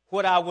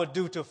what I will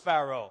do to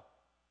Pharaoh.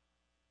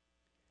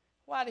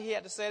 Why did he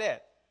have to say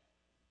that?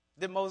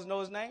 Did Moses know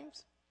his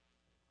names?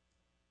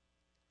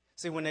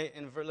 See,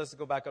 let's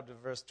go back up to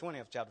verse 20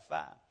 of chapter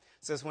 5.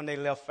 It says, when they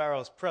left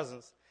Pharaoh's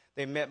presence,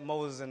 they met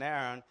Moses and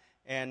Aaron,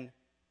 and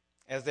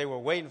as they were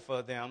waiting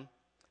for them,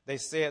 they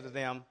said to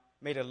them,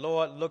 may the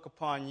Lord look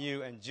upon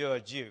you and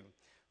judge you,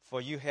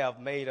 for you have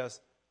made us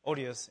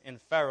odious in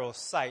Pharaoh's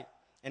sight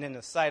and in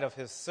the sight of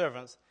his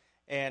servants,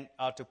 and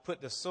to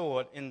put the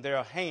sword in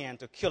their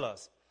hand to kill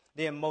us.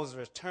 Then Moses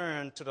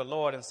returned to the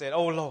Lord and said,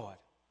 O Lord,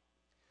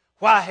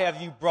 why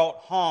have you brought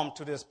harm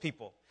to this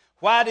people?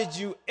 Why did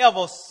you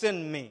ever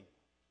send me?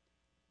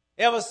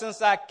 Ever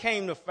since I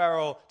came to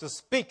Pharaoh to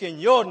speak in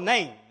your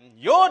name,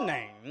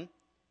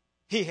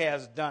 he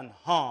has done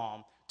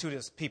harm to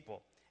this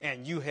people,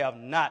 and you have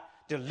not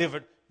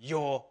delivered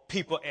your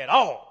people at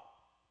all.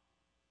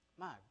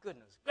 My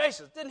goodness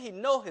gracious, didn't he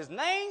know his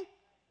name?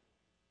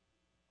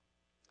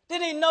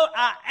 Didn't he know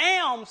I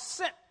am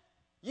sent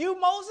you,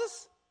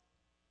 Moses?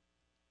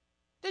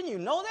 Didn't you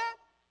know that?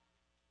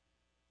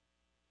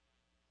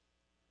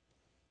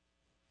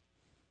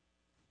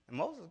 And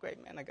Moses is a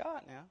great man of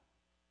God now.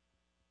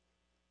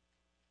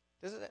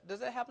 Does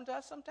that happen to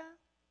us sometimes?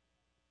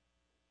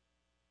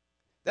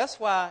 That's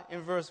why in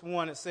verse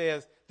 1 it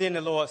says, then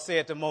the Lord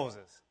said to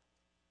Moses,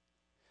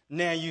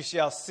 now you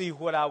shall see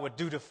what I will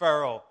do to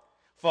Pharaoh,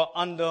 for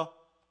under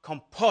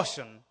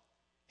compulsion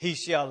he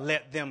shall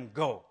let them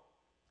go.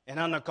 And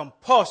under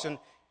compulsion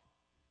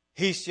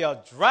he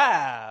shall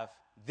drive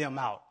them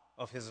out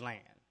of his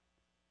land.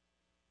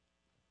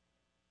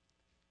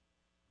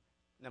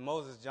 Now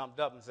Moses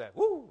jumped up and said,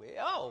 woo,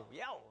 yo,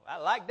 I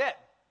like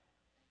that.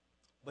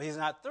 But he's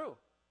not through.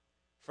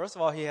 First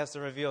of all, he has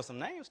to reveal some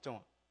names to him.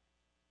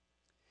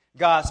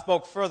 God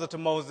spoke further to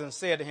Moses and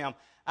said to him,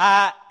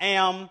 I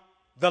am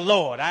the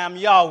Lord. I am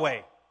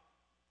Yahweh.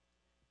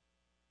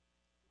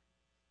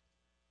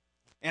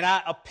 And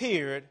I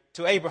appeared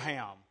to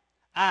Abraham,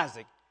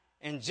 Isaac,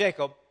 and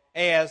Jacob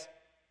as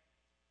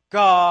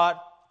God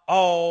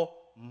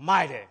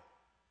Almighty.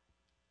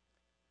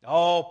 The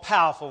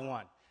all-powerful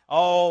one.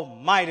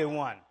 Almighty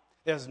one.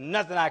 There's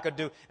nothing I could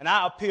do. And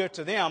I appeared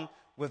to them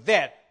with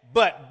that.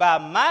 But by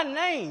my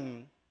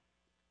name,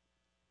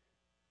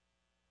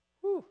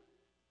 whew,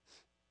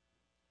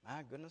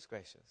 my goodness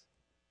gracious,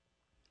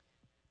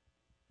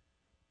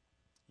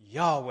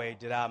 Yahweh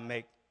did I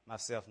make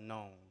myself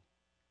known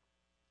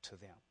to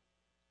them.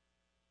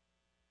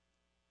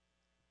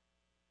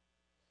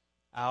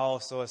 I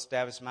also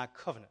established my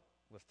covenant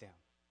with them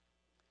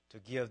to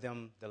give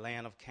them the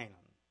land of Canaan,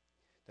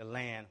 the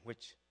land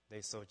which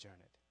they sojourned.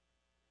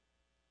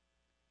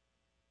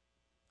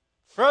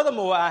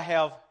 Furthermore, I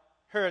have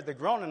heard the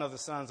groaning of the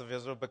sons of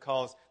Israel,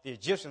 because the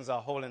Egyptians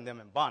are holding them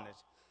in bondage,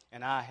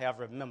 and I have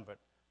remembered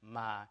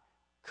my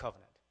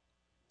covenant.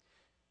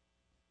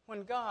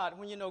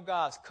 When you know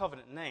God's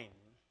covenant name,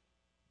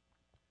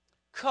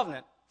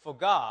 covenant for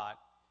God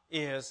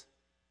is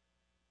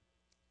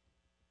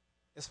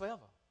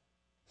forever.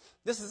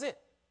 This is it.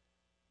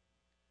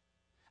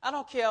 I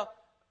don't care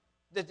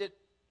that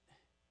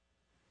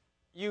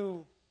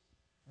you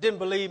didn't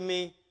believe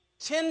me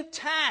 10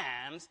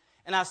 times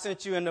and I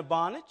sent you into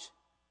bondage.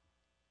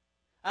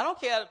 I don't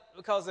care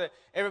because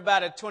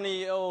everybody 20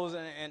 years old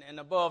and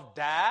above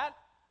died,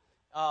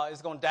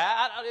 is going to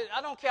die.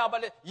 I don't care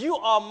about it. You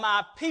are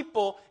my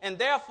people, and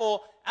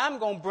therefore I'm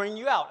going to bring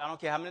you out. I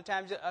don't care how many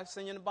times I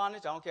send you into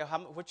bondage. I don't care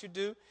what you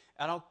do.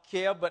 I don't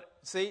care, but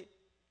see,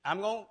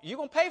 you're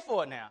going to pay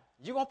for it now.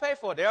 You're going to pay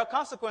for it. There are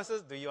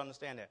consequences. Do you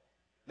understand that?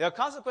 There are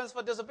consequences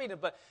for disobedience,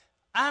 but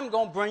I'm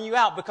going to bring you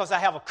out because I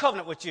have a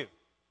covenant with you.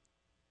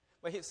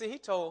 But he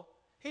told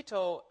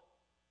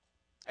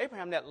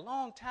Abraham that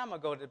long time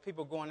ago that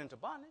people going into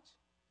bondage,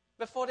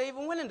 before they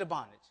even went into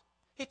bondage.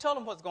 He told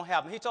them what's going to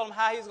happen. He told them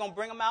how he's going to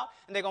bring them out,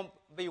 and they're going to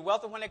be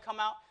wealthy when they come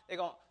out. They're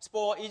going to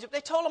spoil Egypt.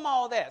 They told them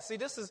all that. See,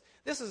 this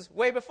is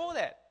way before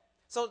that.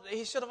 So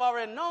he should have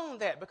already known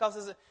that,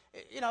 because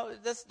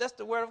that's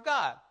the word of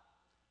God.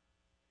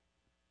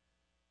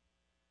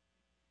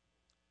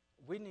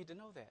 We need to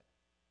know that.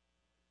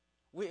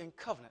 We're in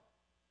covenant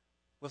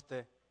with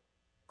the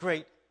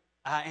great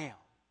I am.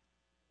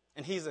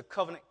 And he's a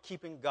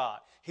covenant-keeping God.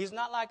 He's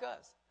not like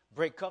us,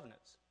 break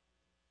covenants.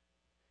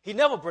 He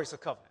never breaks a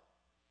covenant.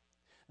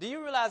 Do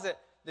you realize that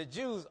the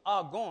Jews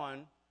are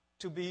going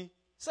to be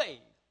saved?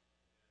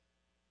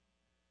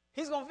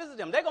 He's going to visit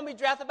them. They're going to be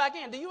drafted back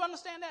in. Do you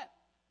understand that?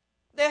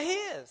 They're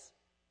his.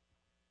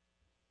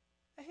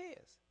 They're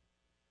his.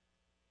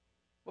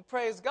 But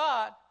praise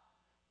God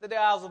that their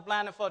eyes were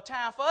blinded for a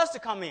time for us to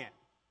come in.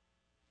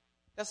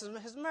 That's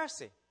his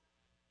mercy.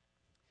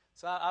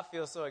 So I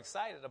feel so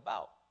excited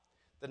about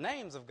the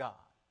names of God.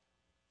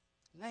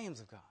 Names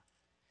of God.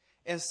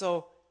 And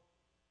so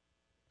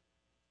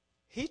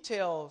he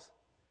tells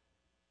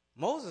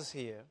Moses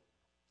here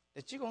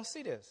that you're going to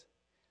see this.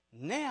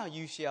 Now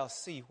you shall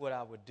see what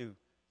I would do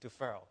to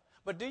Pharaoh.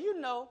 But do you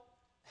know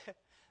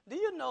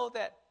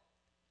that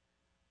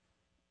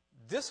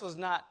this was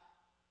not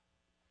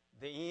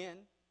the end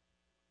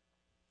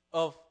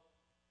of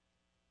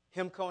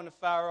him going to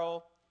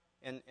Pharaoh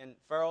and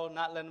Pharaoh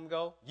not letting him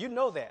go? You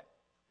know that.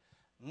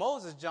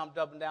 Moses jumped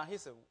up and down. He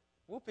said,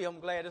 whoopee,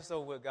 I'm glad it's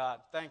over with, God.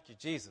 Thank you,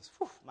 Jesus.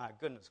 Whew, my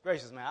goodness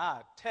gracious, man.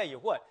 I tell you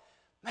what,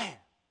 man,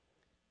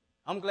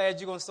 I'm glad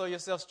you're going to show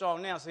yourself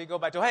strong now. So he go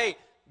back to, hey,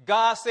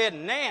 God said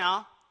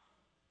now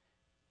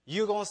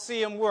you're going to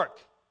see him work.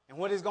 And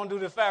what he's going to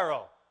do to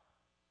Pharaoh.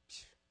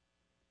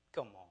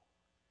 Come on.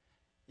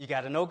 You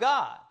got to know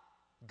God.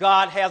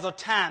 God has a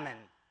timing.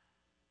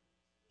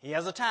 He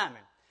has a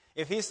timing.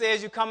 If he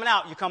says you're coming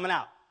out, you're coming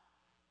out.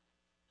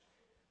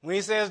 When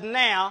he says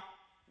now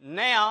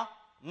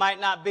might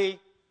not be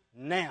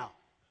now.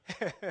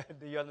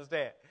 Do you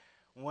understand?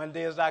 One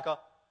day is like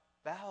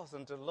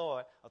 1,000 to the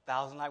Lord,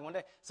 1,000 like one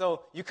day.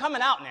 So you're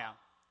coming out now.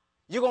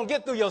 You're going to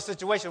get through your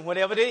situation,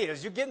 whatever it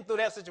is. You're getting through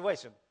that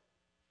situation.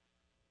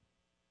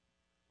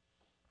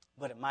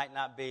 But it might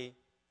not be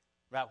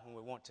right when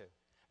we want to.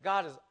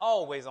 God is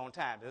always on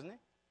time, isn't he?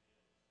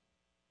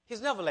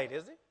 He's never late,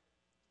 is he?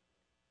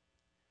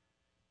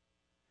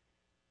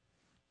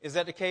 Is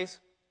that the case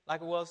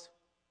like it was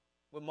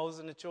with Moses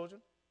and the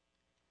children?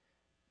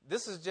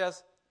 This is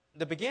just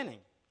the beginning,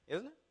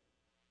 isn't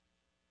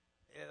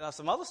it?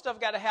 Some other stuff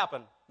got to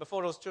happen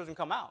before those children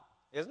come out,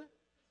 isn't it?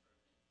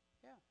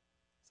 Yeah,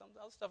 some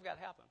other stuff got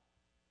to happen.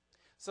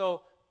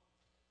 So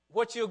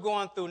what you're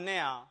going through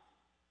now,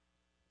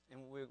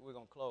 and we're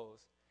going to close.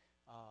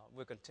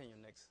 We'll continue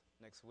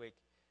next week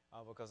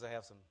because I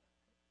have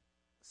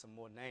some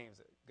more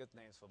names, good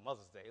names for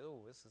Mother's Day.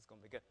 Oh, this is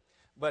going to be good.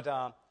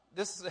 But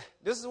this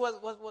is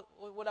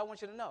what I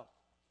want you to know.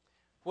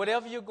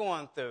 Whatever you're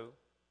going through,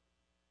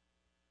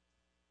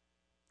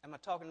 am I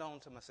talking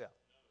on to myself?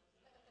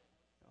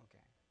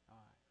 Okay, all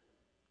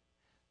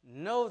right.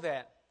 Know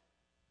that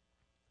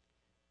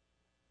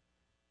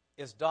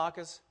it's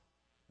darkest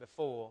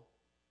before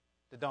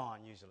the dawn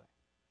usually.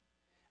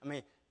 I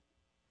mean,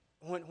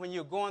 when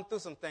you're going through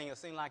something, it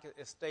seems like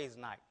it stays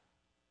night.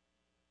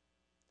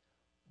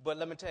 But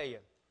let me tell you,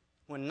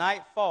 when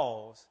night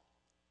falls,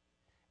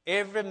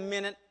 every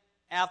minute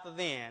after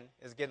then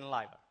is getting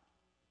lighter.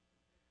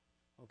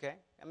 Okay?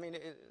 I mean,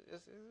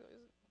 it's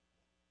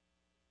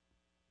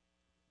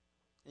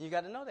and you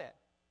got to know that.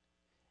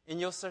 In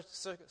your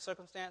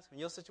circumstance, in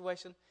your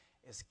situation,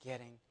 it's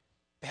getting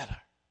better.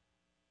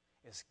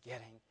 It's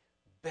getting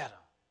better.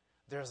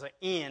 There's an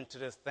end to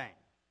this thing.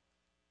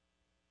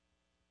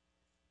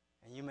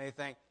 And you may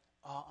think,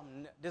 oh,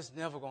 this is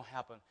never going to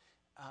happen.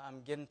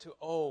 I'm getting too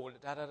old.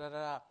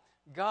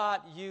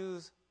 God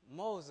used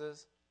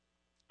Moses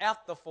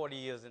after 40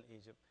 years in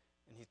Egypt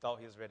and he thought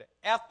he was ready.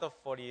 After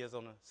 40 years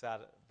on the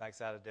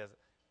backside of the desert,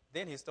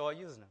 then he started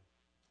using them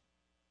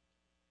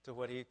to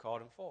what he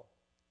called him for.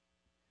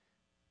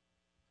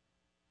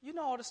 You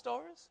know all the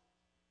stories.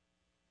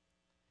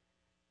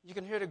 You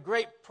can hear the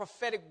great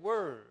prophetic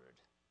word,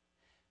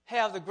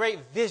 have the great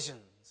visions,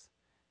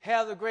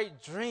 have the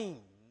great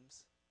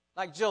dreams,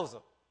 like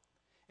Joseph,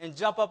 and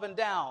jump up and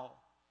down.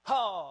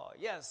 Oh,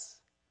 yes.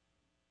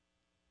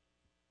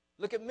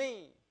 Look at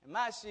me and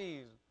my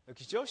sheaves.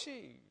 Look at your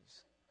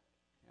sheaves.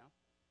 You know?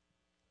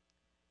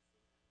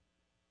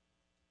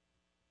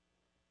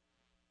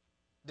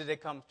 Did they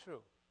come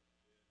true?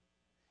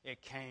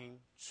 It came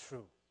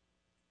true.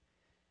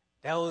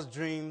 Those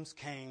dreams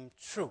came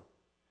true.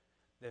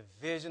 The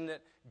vision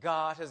that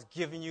God has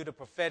given you, the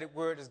prophetic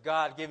word that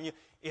God has given you,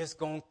 it's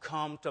going to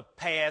come to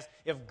pass.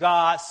 If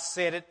God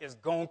said it, it's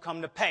going to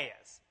come to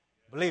pass.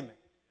 Believe me.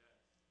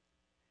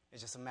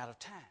 It's just a matter of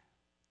time.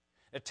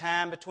 The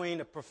time between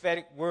the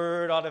prophetic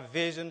word or the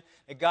vision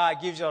that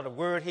God gives you or the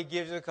word he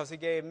gives you, because he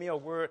gave me a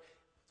word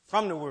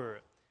from the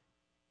word.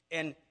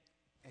 And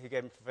he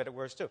gave me prophetic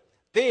words too.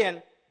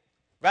 Then,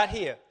 right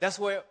here, that's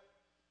where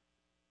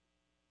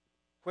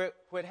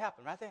it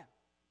happened, right there.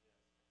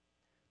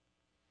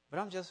 But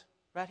I'm just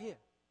right here.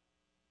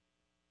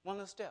 One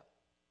little step.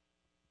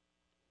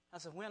 I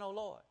said, when, oh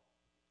Lord?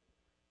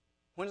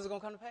 When is it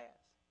going to come to pass?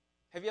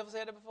 Have you ever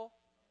said that before?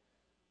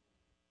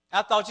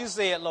 I thought you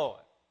said, Lord.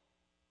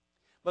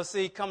 But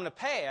see, coming to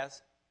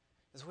pass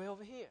is way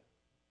over here.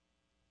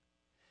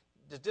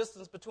 The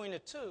distance between the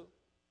two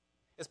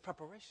is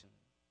preparation.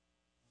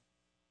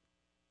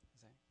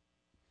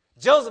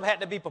 Joseph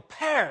had to be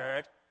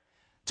prepared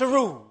to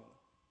rule.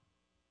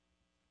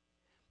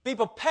 Be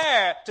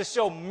prepared to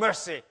show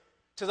mercy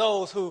to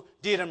those who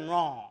did him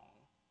wrong.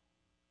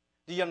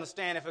 Do you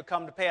understand? If it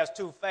come to pass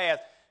too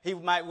fast, he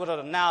would have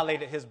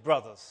annihilated his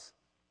brothers.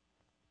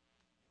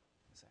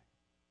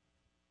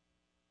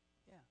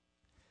 Yeah.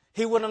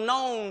 He would have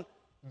known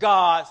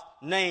God's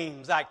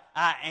names like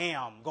I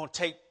am. Going to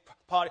take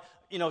part,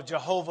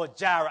 Jehovah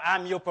Jireh.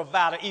 I'm your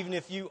provider. Even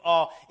if you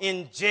are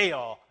in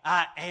jail,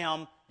 I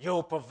am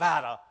your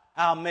provider.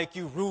 I'll make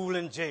you rule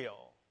in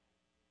jail.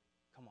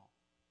 Come on.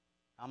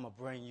 I'm going to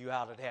bring you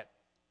out of that.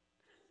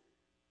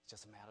 It's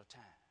just a matter of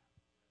time.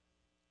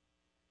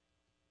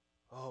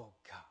 Oh,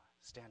 God.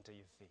 Stand to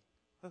your feet.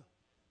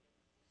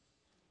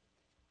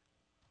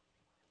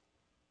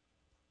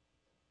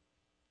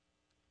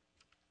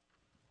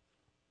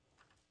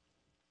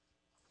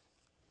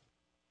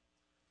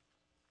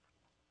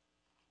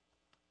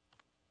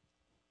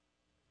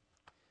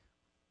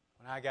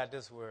 When I got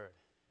this word,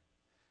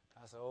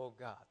 I said, oh,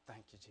 God,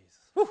 thank you,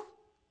 Jesus. Whew.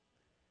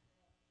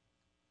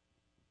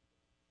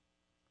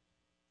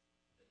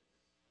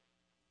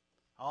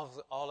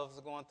 All of us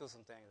are going through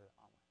some things.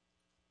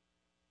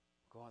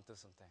 Going through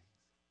some things.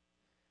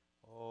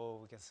 Oh,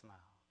 we can smile.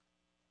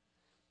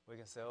 We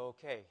can say,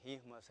 okay, he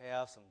must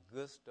have some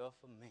good stuff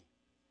for me.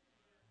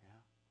 Yeah.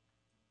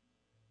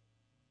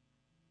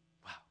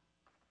 Wow.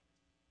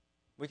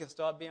 We can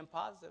start being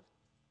positive.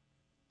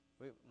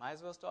 We might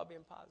as well start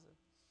being positive.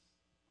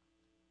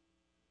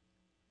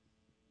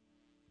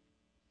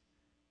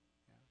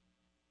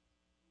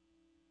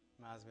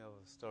 Reminds me of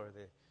a story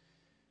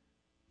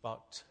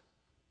about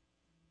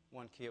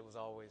one kid was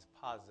always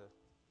positive.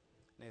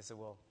 And they said,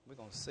 well, we're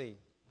going to see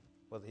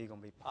whether he's going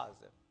to be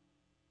positive.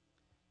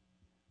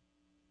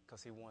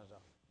 Because he wanted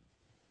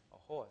a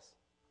horse.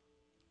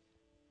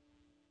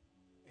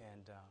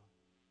 And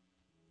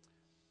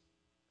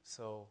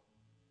so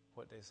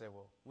what they said,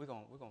 well, we're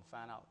going to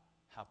find out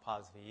how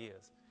positive he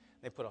is.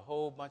 They put a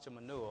whole bunch of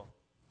manure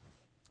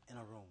in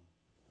a room.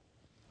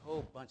 A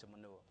whole bunch of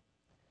manure.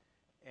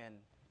 And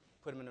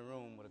put him in a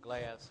room with a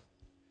glass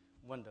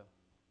window,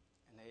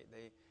 and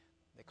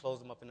they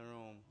closed him up in the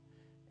room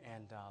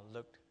and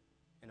looked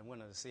in the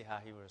window to see how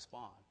he would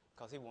respond,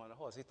 because he wanted a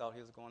horse. He thought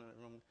he was going in the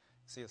room to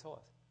see his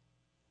horse.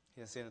 He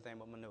didn't see anything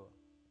but manure.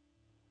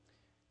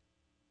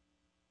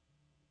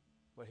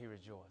 But he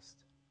rejoiced.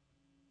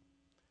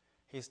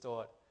 He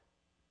started,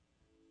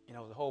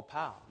 the whole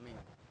pile,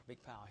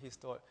 big pile. He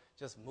started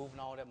just moving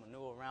all that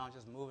manure around,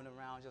 just moving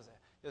around,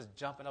 just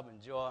jumping up in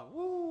joy.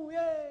 Woo,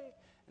 yay!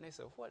 And they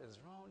said, what is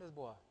wrong with this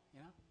boy?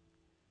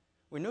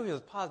 We knew he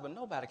was positive, but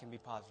nobody can be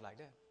positive like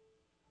that.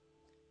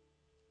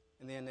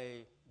 And then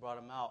they brought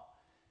him out.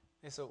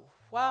 They said,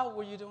 why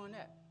were you doing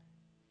that?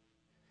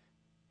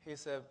 He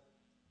said,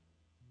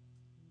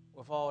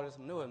 with all this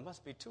manure, there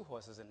must be 2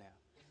 horses in there.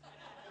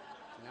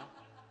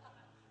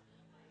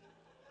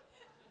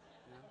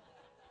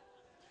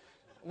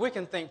 We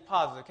can think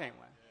positive, can't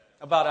we,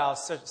 about our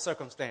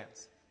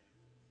circumstance.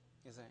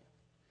 You see,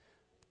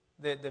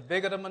 the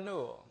bigger the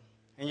manure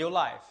in your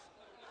life,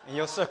 in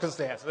your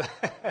circumstances,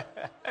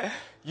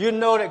 you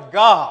know that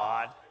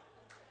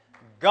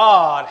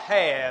God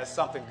has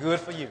something good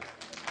for you.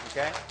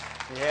 Okay?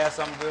 He has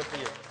something good for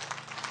you.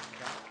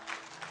 Okay?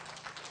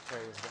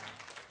 Praise God.